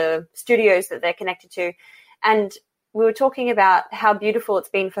 like the studios that they're connected to. And we were talking about how beautiful it's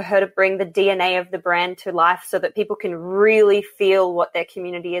been for her to bring the DNA of the brand to life so that people can really feel what their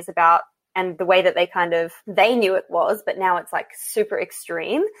community is about and the way that they knew it was, but now it's like super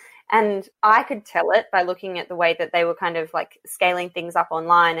extreme. And I could tell it by looking at the way that they were kind of like scaling things up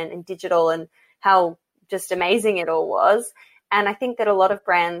online and digital and how just amazing it all was. And I think that a lot of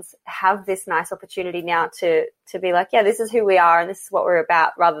brands have this nice opportunity now to be like, yeah, this is who we are and this is what we're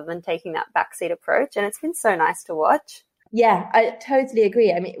about, rather than taking that backseat approach. And it's been so nice to watch. Yeah, I totally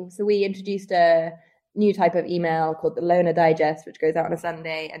agree. I mean, so we introduced a new type of email called the Loaner Digest, which goes out on a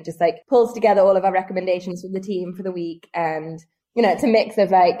Sunday and just like pulls together all of our recommendations from the team for the week. And, it's a mix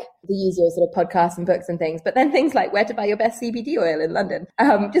of like the usual sort of podcasts and books and things, but then things like where to buy your best CBD oil in London.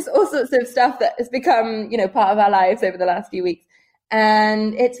 Just all sorts of stuff that has become, part of our lives over the last few weeks.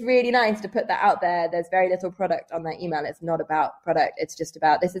 And it's really nice to put that out there. There's very little product on that email. It's not about product. It's just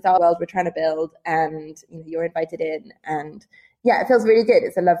about, this is our world we're trying to build, and you're invited in. And yeah, it feels really good.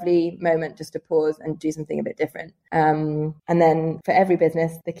 It's a lovely moment just to pause and do something a bit different. And then for every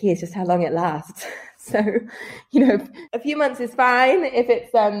business, the key is just how long it lasts. So, a few months is fine. If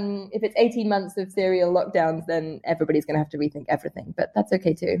it's 18 months of serial lockdowns, then everybody's going to have to rethink everything. But that's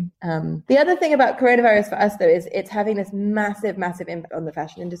okay too. The other thing about coronavirus for us, though, is it's having this massive, massive impact on the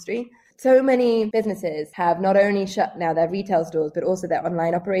fashion industry. So many businesses have not only shut now their retail stores, but also their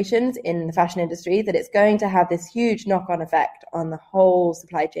online operations in the fashion industry, that it's going to have this huge knock-on effect on the whole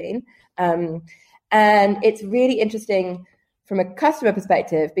supply chain. And it's really interesting from a customer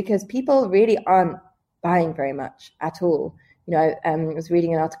perspective because people really aren't buying very much at all. I was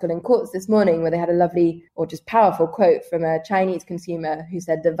reading an article in Quartz this morning where they had a lovely or just powerful quote from a Chinese consumer who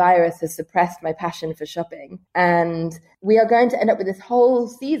said, "The virus has suppressed my passion for shopping." And we are going to end up with this whole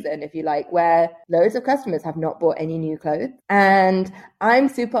season, if you like, where loads of customers have not bought any new clothes. And I'm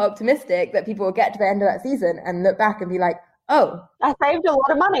super optimistic that people will get to the end of that season and look back and be like, oh, I saved a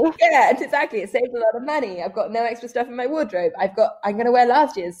lot of money. Yeah, exactly. It saved a lot of money. I've got no extra stuff in my wardrobe. I'm going to wear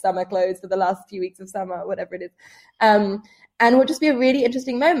last year's summer clothes for the last few weeks of summer, whatever it is. And will just be a really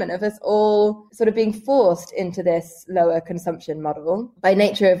interesting moment of us all sort of being forced into this lower consumption model by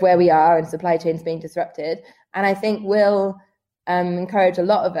nature of where we are and supply chains being disrupted. And I think will encourage a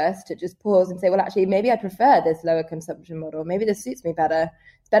lot of us to just pause and say, well, actually, maybe I prefer this lower consumption model. Maybe this suits me better.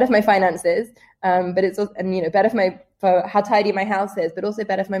 It's better for my finances, but it's also, and better for how tidy my house is, but also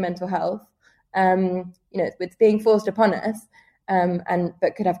better for my mental health. It's being forced upon us.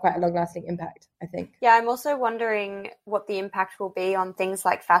 But could have quite a long-lasting impact, I think. Yeah, I'm also wondering what the impact will be on things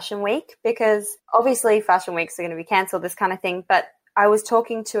like Fashion Week, because obviously Fashion Weeks are going to be cancelled, this kind of thing. But I was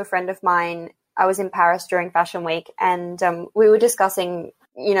talking to a friend of mine. I was in Paris during Fashion Week, and we were discussing,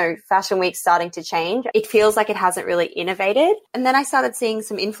 Fashion Week starting to change. It feels like it hasn't really innovated. And then I started seeing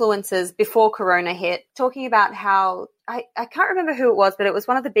some influencers before Corona hit talking about how I can't remember who it was, but it was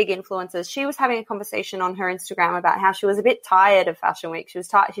one of the big influencers. She was having a conversation on her Instagram about how she was a bit tired of Fashion Week. She was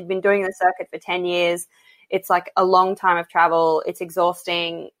tired. She'd been doing the circuit for 10 years. It's like a long time of travel. It's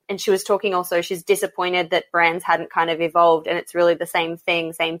exhausting. And she was talking also, she's disappointed that brands hadn't kind of evolved, and it's really the same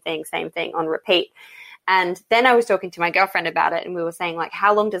thing on repeat. And then I was talking to my girlfriend about it, and we were saying, like,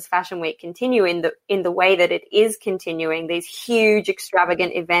 how long does Fashion Week continue in the way that it is continuing? These huge,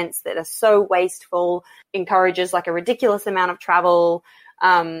 extravagant events that are so wasteful, encourages like a ridiculous amount of travel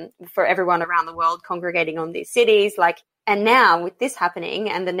for everyone around the world congregating on these cities. And now with this happening,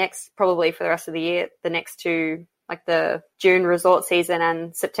 and the next, probably for the rest of the year, the next two, like the June resort season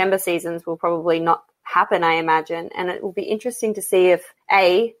and September seasons, will probably not happen, I imagine. And it will be interesting to see if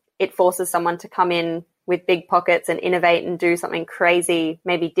it forces someone to come in with big pockets and innovate and do something crazy,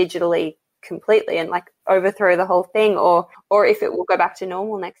 maybe digitally completely, and like overthrow the whole thing, or if it will go back to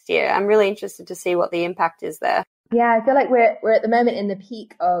normal next year. I'm really interested to see what the impact is there. Yeah, I feel like we're at the moment in the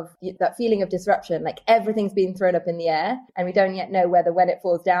peak of that feeling of disruption, like everything's being thrown up in the air, and we don't yet know whether when it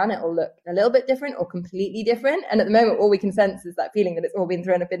falls down it will look a little bit different or completely different. And at the moment all we can sense is that feeling that it's all been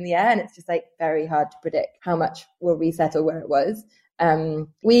thrown up in the air, and it's just like very hard to predict how much will resettle where it was.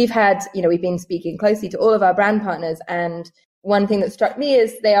 We've been speaking closely to all of our brand partners, and one thing that struck me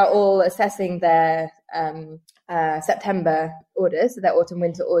is they are all assessing their September orders, so their autumn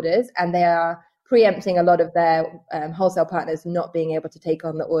winter orders, and they are preempting a lot of their wholesale partners not being able to take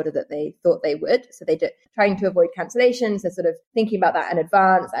on the order that they thought they would. So they're trying to avoid cancellations. They're sort of thinking about that in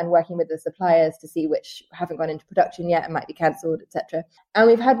advance and working with the suppliers to see which haven't gone into production yet and might be cancelled, etc. And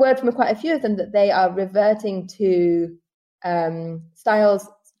we've had word from quite a few of them that they are reverting to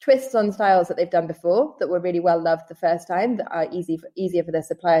twists on styles that they've done before that were really well loved the first time, that are easier for their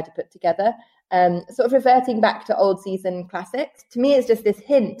supplier to put together. Sort of reverting back to old season classics. To me, it's just this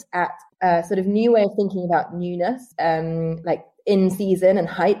hint at a sort of new way of thinking about newness, like in season and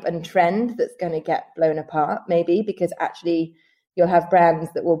hype and trend that's going to get blown apart, maybe, because actually you'll have brands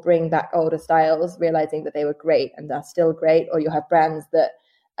that will bring back older styles, realizing that they were great and are still great, or you'll have brands that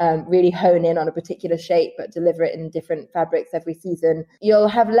really hone in on a particular shape but deliver it in different fabrics every season. You'll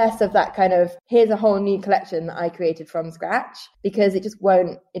have less of that kind of, here's a whole new collection that I created from scratch, because it just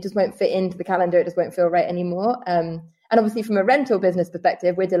won't fit into the calendar. It just won't feel right anymore. And obviously from a rental business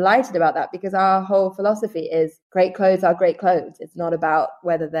perspective, we're delighted about that, because our whole philosophy is great clothes are great clothes. It's not about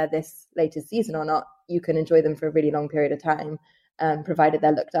whether they're this latest season or not. You can enjoy them for a really long period of time, provided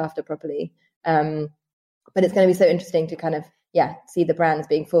they're looked after properly. But it's going to be so interesting to kind of see the brands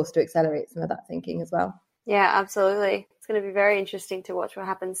being forced to accelerate some of that thinking as well. Yeah, absolutely. It's going to be very interesting to watch what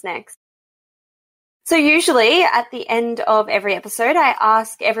happens next. So usually at the end of every episode, I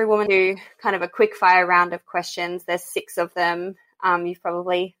ask every woman to kind of a quick fire round of questions. There's 6 of them. You've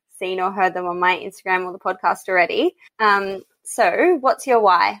probably seen or heard them on my Instagram or the podcast already. So what's your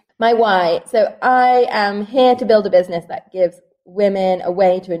why? My why. So I am here to build a business that gives women a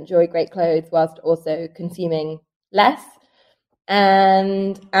way to enjoy great clothes whilst also consuming less.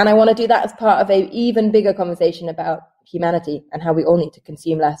 And I want to do that as part of an even bigger conversation about humanity and how we all need to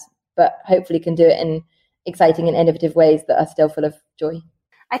consume less, but hopefully can do it in exciting and innovative ways that are still full of joy.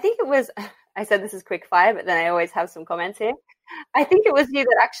 I think it was, I said this is quick fire, but then I always have some comments here. I think it was you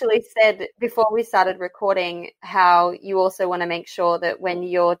that actually said before we started recording how you also want to make sure that when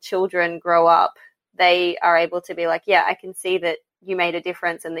your children grow up, they are able to be like, yeah, I can see that you made a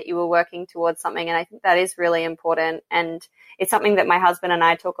difference and that you were working towards something. And I think that is really important. And it's something that my husband and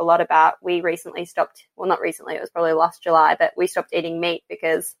I talk a lot about. We recently stopped, well, not recently, it was probably last July, but we stopped eating meat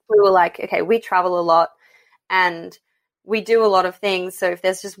because we were like, okay, we travel a lot and we do a lot of things. So if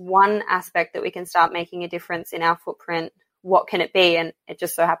there's just one aspect that we can start making a difference in our footprint, what can it be? And it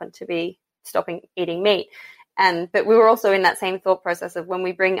just so happened to be stopping eating meat. But we were also in that same thought process of when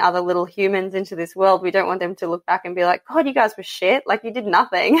we bring other little humans into this world, we don't want them to look back and be like, God, you guys were shit. Like, you did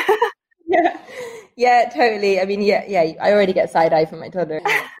nothing. Yeah, totally. I mean, yeah. I already get side eye from my toddler.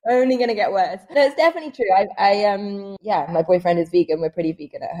 Only going to get worse. No, it's definitely true. My boyfriend is vegan. We're pretty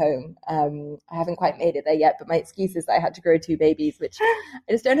vegan at home. I haven't quite made it there yet, but my excuse is that I had to grow 2 babies, which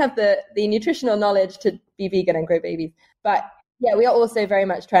I just don't have the nutritional knowledge to be vegan and grow babies. But yeah, we are also very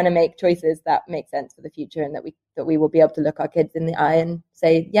much trying to make choices that make sense for the future, and that we will be able to look our kids in the eye and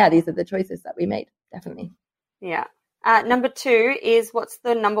say, yeah, these are the choices that we made. Definitely. Yeah. Number 2 is, what's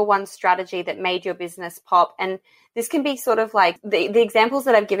the number one strategy that made your business pop? And this can be sort of like the examples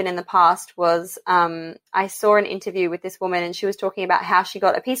that I've given in the past was I saw an interview with this woman and she was talking about how she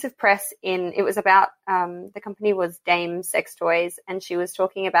got a piece of press it was about the company was Dame Sex Toys, and she was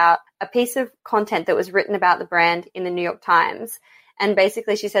talking about a piece of content that was written about the brand in the New York Times. And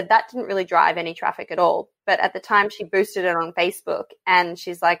basically she said that didn't really drive any traffic at all. But at the time she boosted it on Facebook, and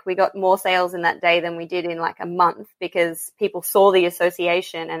she's like, we got more sales in that day than we did in like a month because people saw the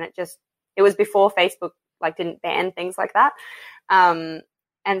association, and it was before Facebook like didn't ban things like that. And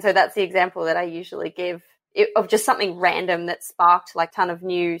so that's the example that I usually give of just something random that sparked like ton of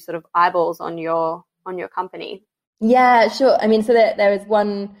new sort of eyeballs on your company. Yeah, sure. I mean, so there is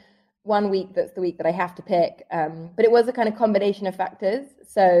one week that's the week that I have to pick, but it was a kind of combination of factors.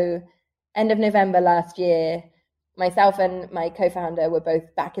 So end of November last year, myself and my co-founder were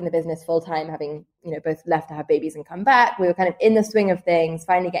both back in the business full time, having both left to have babies and come back. We were kind of in the swing of things,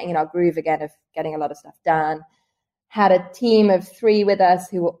 finally getting in our groove again of getting a lot of stuff done. Had a team of 3 with us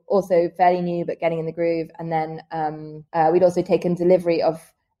who were also fairly new but getting in the groove, and then we'd also taken delivery of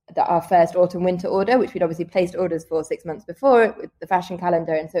our first autumn-winter order, which we'd obviously placed orders for 6 months before with the fashion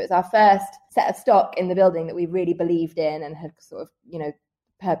calendar. And so it was our first set of stock in the building that we really believed in and had sort of,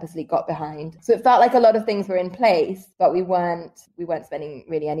 purposely got behind. So it felt like a lot of things were in place, but we weren't spending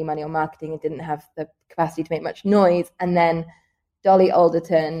really any money on marketing and didn't have the capacity to make much noise. And then Dolly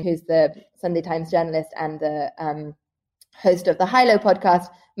Alderton, who's the Sunday Times journalist and the host of the High Low podcast,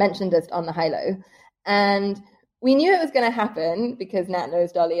 mentioned us on the High Low. And we knew it was going to happen because Nat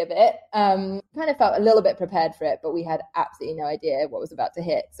knows Dolly a bit. Kind of felt a little bit prepared for it, but we had absolutely no idea what was about to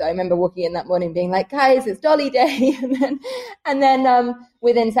hit. So I remember walking in that morning being like, guys, it's Dolly Day. and then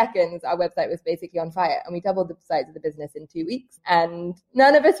within seconds, our website was basically on fire, and we doubled the size of the business in 2 weeks. And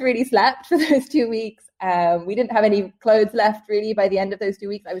none of us really slept for those 2 weeks. We didn't have any clothes left really by the end of those 2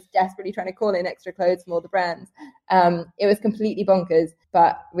 weeks. I was desperately trying to call in extra clothes from all the brands. It was completely bonkers,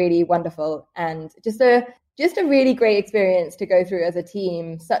 but really wonderful. And just a really great experience to go through as a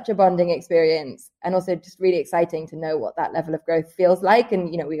team, such a bonding experience, and also just really exciting to know what that level of growth feels like.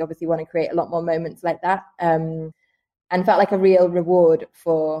 And, we obviously want to create a lot more moments like that, and felt like a real reward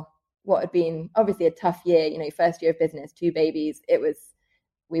for what had been obviously a tough year, first year of business, 2 babies.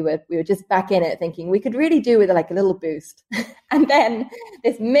 We were just back in it thinking we could really do with like a little boost. And then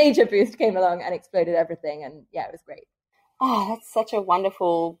this major boost came along and exploded everything. And yeah, it was great. Oh, that's such a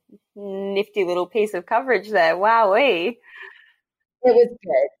wonderful, nifty little piece of coverage there. Wowee. It was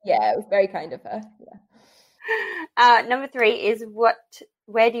good. Yeah, it was very kind of her. Yeah. Number 3 is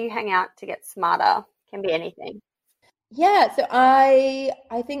where do you hang out to get smarter? Can be anything. Yeah, so I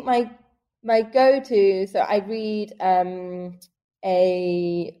think my go-to, so I read a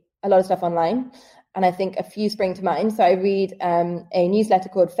lot of stuff online, and I think a few spring to mind. So I read a newsletter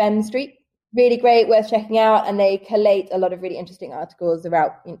called Fem Street. Really great, worth checking out, and they collate a lot of really interesting articles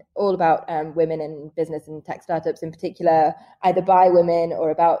all about women in business and tech startups in particular, either by women or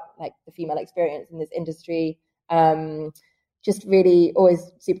about like the female experience in this industry. Just really always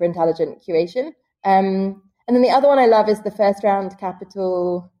super intelligent curation. And then the other one I love is the First Round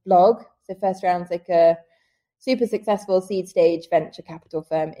Capital blog. So First Round's like a super successful seed stage venture capital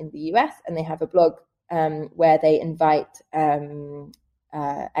firm in the US, and they have a blog where they invite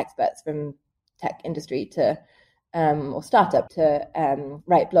experts from tech industry to or startup to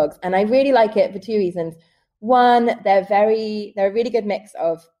write blogs. And I really like it for 2 reasons. One, they're a really good mix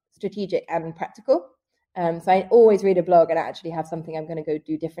of strategic and practical. So I always read a blog and I actually have something I'm going to go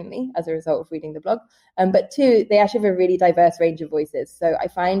do differently as a result of reading the blog. But 2, they actually have a really diverse range of voices. So I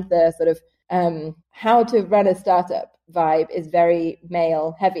find the sort of how to run a startup vibe is very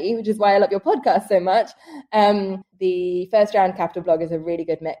male heavy, which is why I love your podcast so much. The First Round Capital blog is a really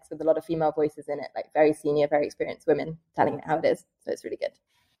good mix with a lot of female voices in it, like very senior, very experienced women telling it how it is. So it's really good.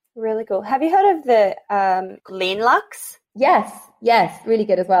 Really cool. Have you heard of the Lean Lux? Yes, really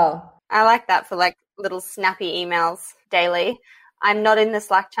good as well. I like that for like little snappy emails daily. I'm not in the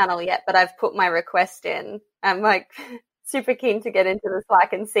Slack channel yet, but I've put my request in. I'm like super keen to get into the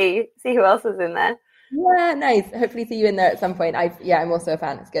Slack and see who else is in there. Yeah, nice. Hopefully see you in there at some point. I'm also a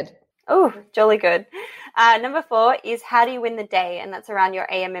fan. It's good. Oh, jolly good. Number 4 is how do you win the day? And that's around your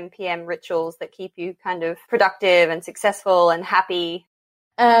AM and PM rituals that keep you kind of productive and successful and happy.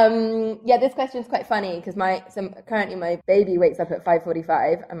 This question is quite funny because currently my baby wakes up at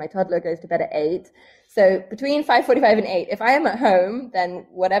 5:45 and my toddler goes to bed at 8. So between 5:45 and 8, if I am at home, then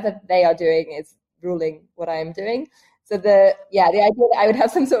whatever they are doing is ruling what I am doing. So the idea that I would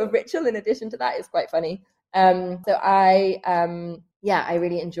have some sort of ritual in addition to that is quite funny. So I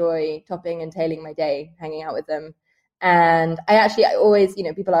really enjoy topping and tailing my day, hanging out with them. And I always,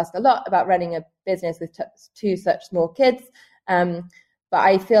 people ask a lot about running a business with 2 such small kids. But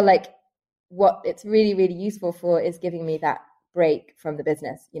I feel like what it's really, really useful for is giving me that break from the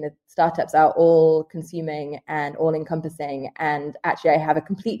business. Startups are all consuming and all encompassing. And actually I have a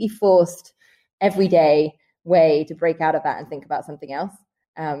completely forced everyday way to break out of that and think about something else.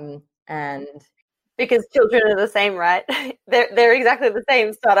 And because children are the same, right? They're exactly the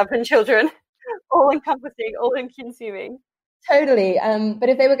same, startup and children, all encompassing, all consuming. Totally. But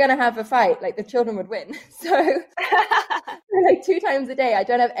if they were going to have a fight, like the children would win. So like 2 times a day, I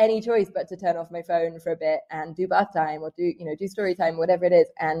don't have any choice but to turn off my phone for a bit and do bath time or do story time, whatever it is.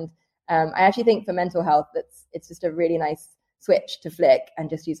 And I actually think for mental health, it's just a really nice switch to flick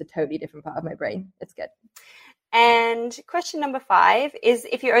and just use a totally different part of my brain. It's good. And question number 5 is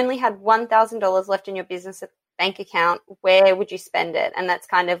if you only had $1,000 left in your business bank account, where would you spend it? And that's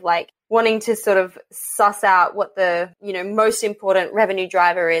kind of like wanting to sort of suss out what the, most important revenue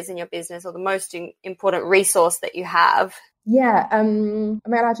driver is in your business or the most important resource that you have. Yeah. Am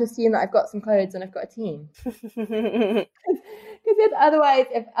I allowed to assume that I've got some clothes and I've got a team? Because otherwise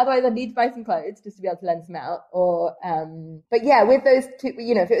I'd need to buy some clothes just to be able to lend some out. Or, but yeah, with those 2,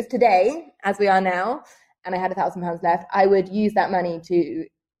 if it was today, as we are now, and I had £1,000 left, I would use that money to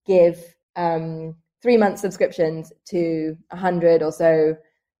give 3-month subscriptions to 100 or so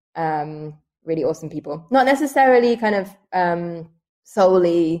really awesome people. Not necessarily kind of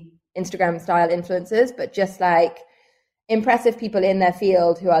solely Instagram style influencers, but just like impressive people in their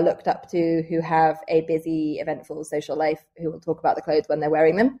field who are looked up to, who have a busy, eventful social life, who will talk about the clothes when they're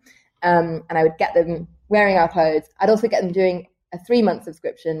wearing them. And I would get them wearing our clothes. I'd also get them doing a 3-month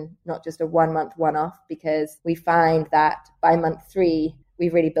subscription, not just a 1-month one-off, because we find that by month 3,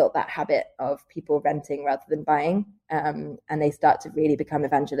 we've really built that habit of people renting rather than buying. And they start to really become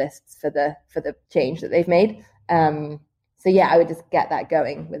evangelists for the change that they've made. So yeah, I would just get that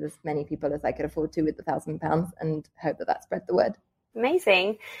going with as many people as I could afford to with the £1,000 and hope that spread the word.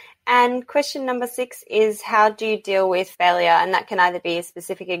 Amazing. And question number 6 is how do you deal with failure? And that can either be a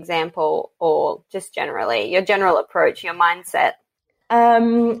specific example or just generally your general approach, your mindset.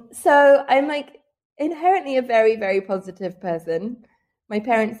 So I'm like inherently a very, very positive person. My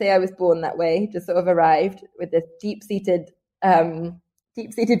parents say I was born that way, just sort of arrived with this deep-seated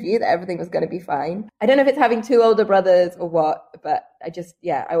view that everything was going to be fine. I don't know if it's having 2 older brothers or what, but I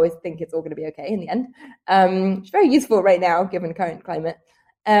always think it's all going to be okay in the end. It's very useful right now, given current climate.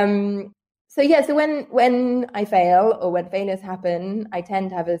 So when I fail or when failures happen, I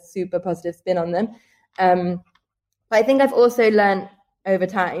tend to have a super positive spin on them. But I think I've also learned over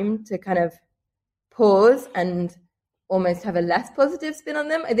time to kind of pause and almost have a less positive spin on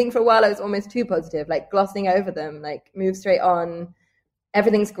them. I think for a while I was almost too positive, like glossing over them, like move straight on,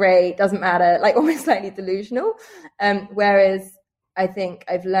 everything's great, doesn't matter, like almost slightly delusional. Whereas I think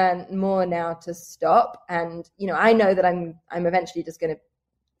I've learned more now to stop. And, I know that I'm eventually just going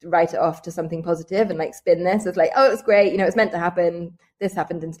to write it off to something positive and like spin this as like, oh, it was great. It's meant to happen. This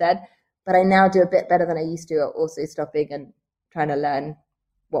happened instead. But I now do a bit better than I used to, also stopping and trying to learn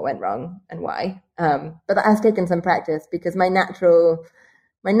what went wrong and why. But that has taken some practice because my natural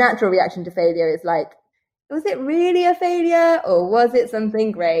reaction to failure is like, was it really a failure or was it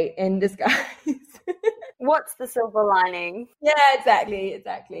something great in disguise? What's the silver lining? Yeah,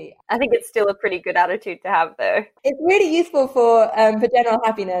 exactly. I think it's still a pretty good attitude to have, though. It's really useful for general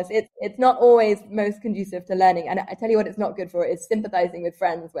happiness. It's not always most conducive to learning. And I tell you what it's not good for is sympathizing with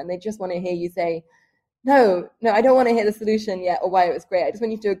friends when they just want to hear you say, no, I don't want to hear the solution yet or why it was great. I just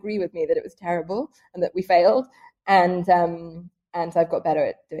want you to agree with me that it was terrible and that we failed. And so I've got better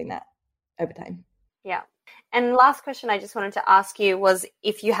at doing that over time. Yeah. And last question I just wanted to ask you was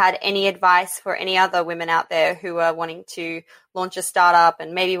if you had any advice for any other women out there who are wanting to launch a startup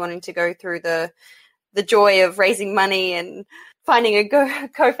and maybe wanting to go through the joy of raising money and finding a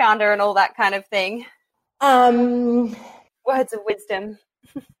co-founder and all that kind of thing. Words of wisdom.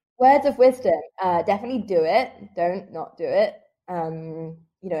 Words of wisdom. Definitely do it. Don't not do it.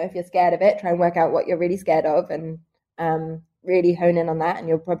 If you're scared of it, try and work out what you're really scared of and really hone in on that, and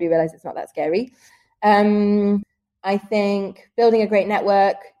you'll probably realize it's not that scary. I think building a great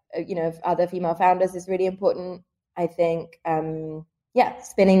network, of other female founders is really important. I think,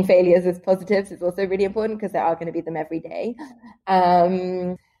 spinning failures as positives is also really important because there are going to be them every day.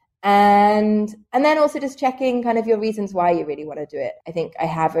 And then also just checking kind of your reasons why you really want to do it. I think I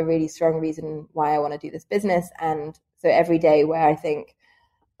have a really strong reason why I want to do this business. And so every day where I think,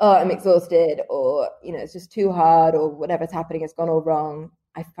 oh, I'm exhausted, or, it's just too hard, or whatever's happening has gone all wrong,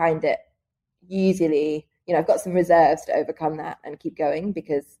 I find it usually, I've got some reserves to overcome that and keep going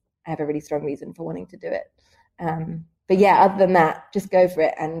because I have a really strong reason for wanting to do it. But yeah, other than that, just go for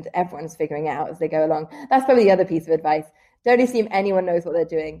it, and everyone's figuring it out as they go along. That's probably the other piece of advice. Don't assume anyone knows what they're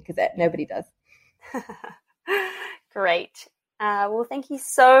doing, because nobody does. Great. Well, thank you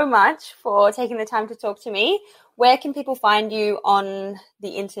so much for taking the time to talk to me. Where can people find you on the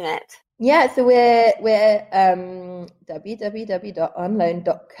internet? Yeah, so we're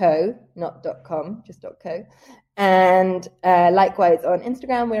www.onloan.co, not .com, just .co. And likewise on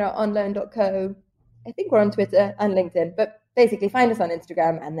Instagram, we're at onloan.co. I think we're on Twitter and LinkedIn, but basically find us on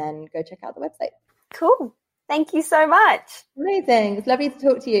Instagram and then go check out the website. Cool. Thank you so much. Amazing. It's lovely to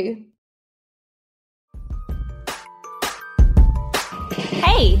talk to you.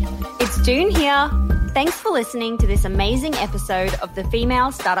 Hey, it's June here. Thanks for listening to this amazing episode of the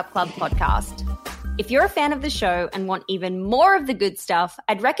Female Startup Club podcast. If you're a fan of the show and want even more of the good stuff,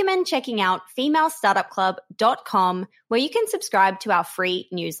 I'd recommend checking out femalestartupclub.com, where you can subscribe to our free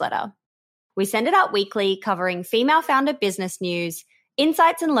newsletter. We send it out weekly, covering female founder business news,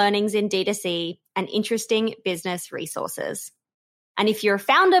 insights and learnings in D2C, and interesting business resources. And if you're a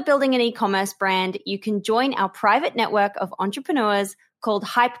founder building an e-commerce brand, you can join our private network of entrepreneurs called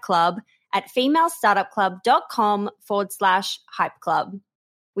Hype Club at femalestartupclub.com/Hype Club.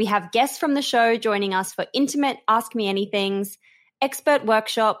 We have guests from the show joining us for intimate Ask Me Anythings, expert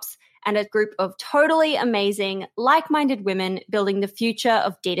workshops, and a group of totally amazing, like-minded women building the future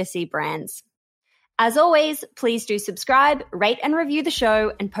of D2C brands. As always, please do subscribe, rate and review the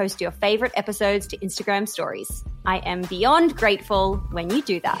show, and post your favorite episodes to Instagram stories. I am beyond grateful when you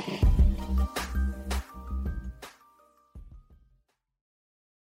do that.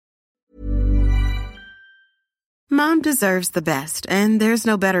 Mom deserves the best, and there's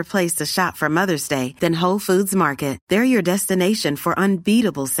no better place to shop for Mother's Day than Whole Foods Market. They're your destination for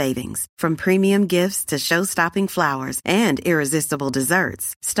unbeatable savings, from premium gifts to show-stopping flowers and irresistible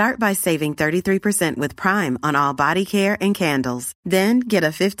desserts. Start by saving 33% with Prime on all body care and candles. Then get a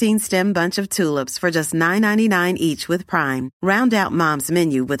 15-stem bunch of tulips for just $9.99 each with Prime. Round out Mom's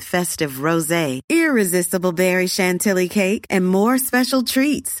menu with festive rosé, irresistible berry chantilly cake, and more special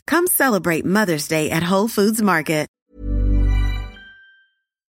treats. Come celebrate Mother's Day at Whole Foods Market.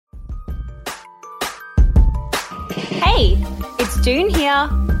 Hey, it's June here.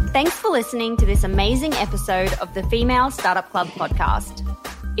 Thanks for listening to this amazing episode of the Female Startup Club podcast.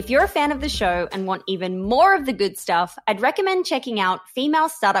 If you're a fan of the show and want even more of the good stuff, I'd recommend checking out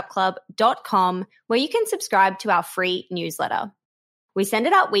femalestartupclub.com, where you can subscribe to our free newsletter. We send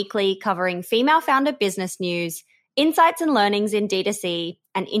it out weekly, covering female founder business news, insights and learnings in D2C,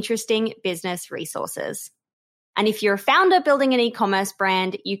 and interesting business resources. And if you're a founder building an e-commerce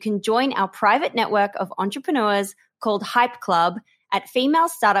brand, you can join our private network of entrepreneurs called Hype Club at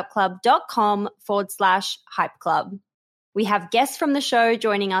femalestartupclub.com/Hype Club. We have guests from the show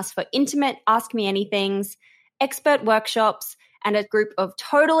joining us for intimate Ask Me Anythings, expert workshops, and a group of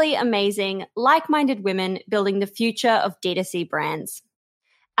totally amazing, like-minded women building the future of D2C brands.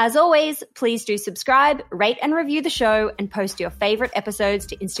 As always, please do subscribe, rate and review the show, and post your favorite episodes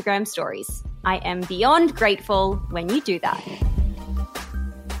to Instagram stories. I am beyond grateful when you do that.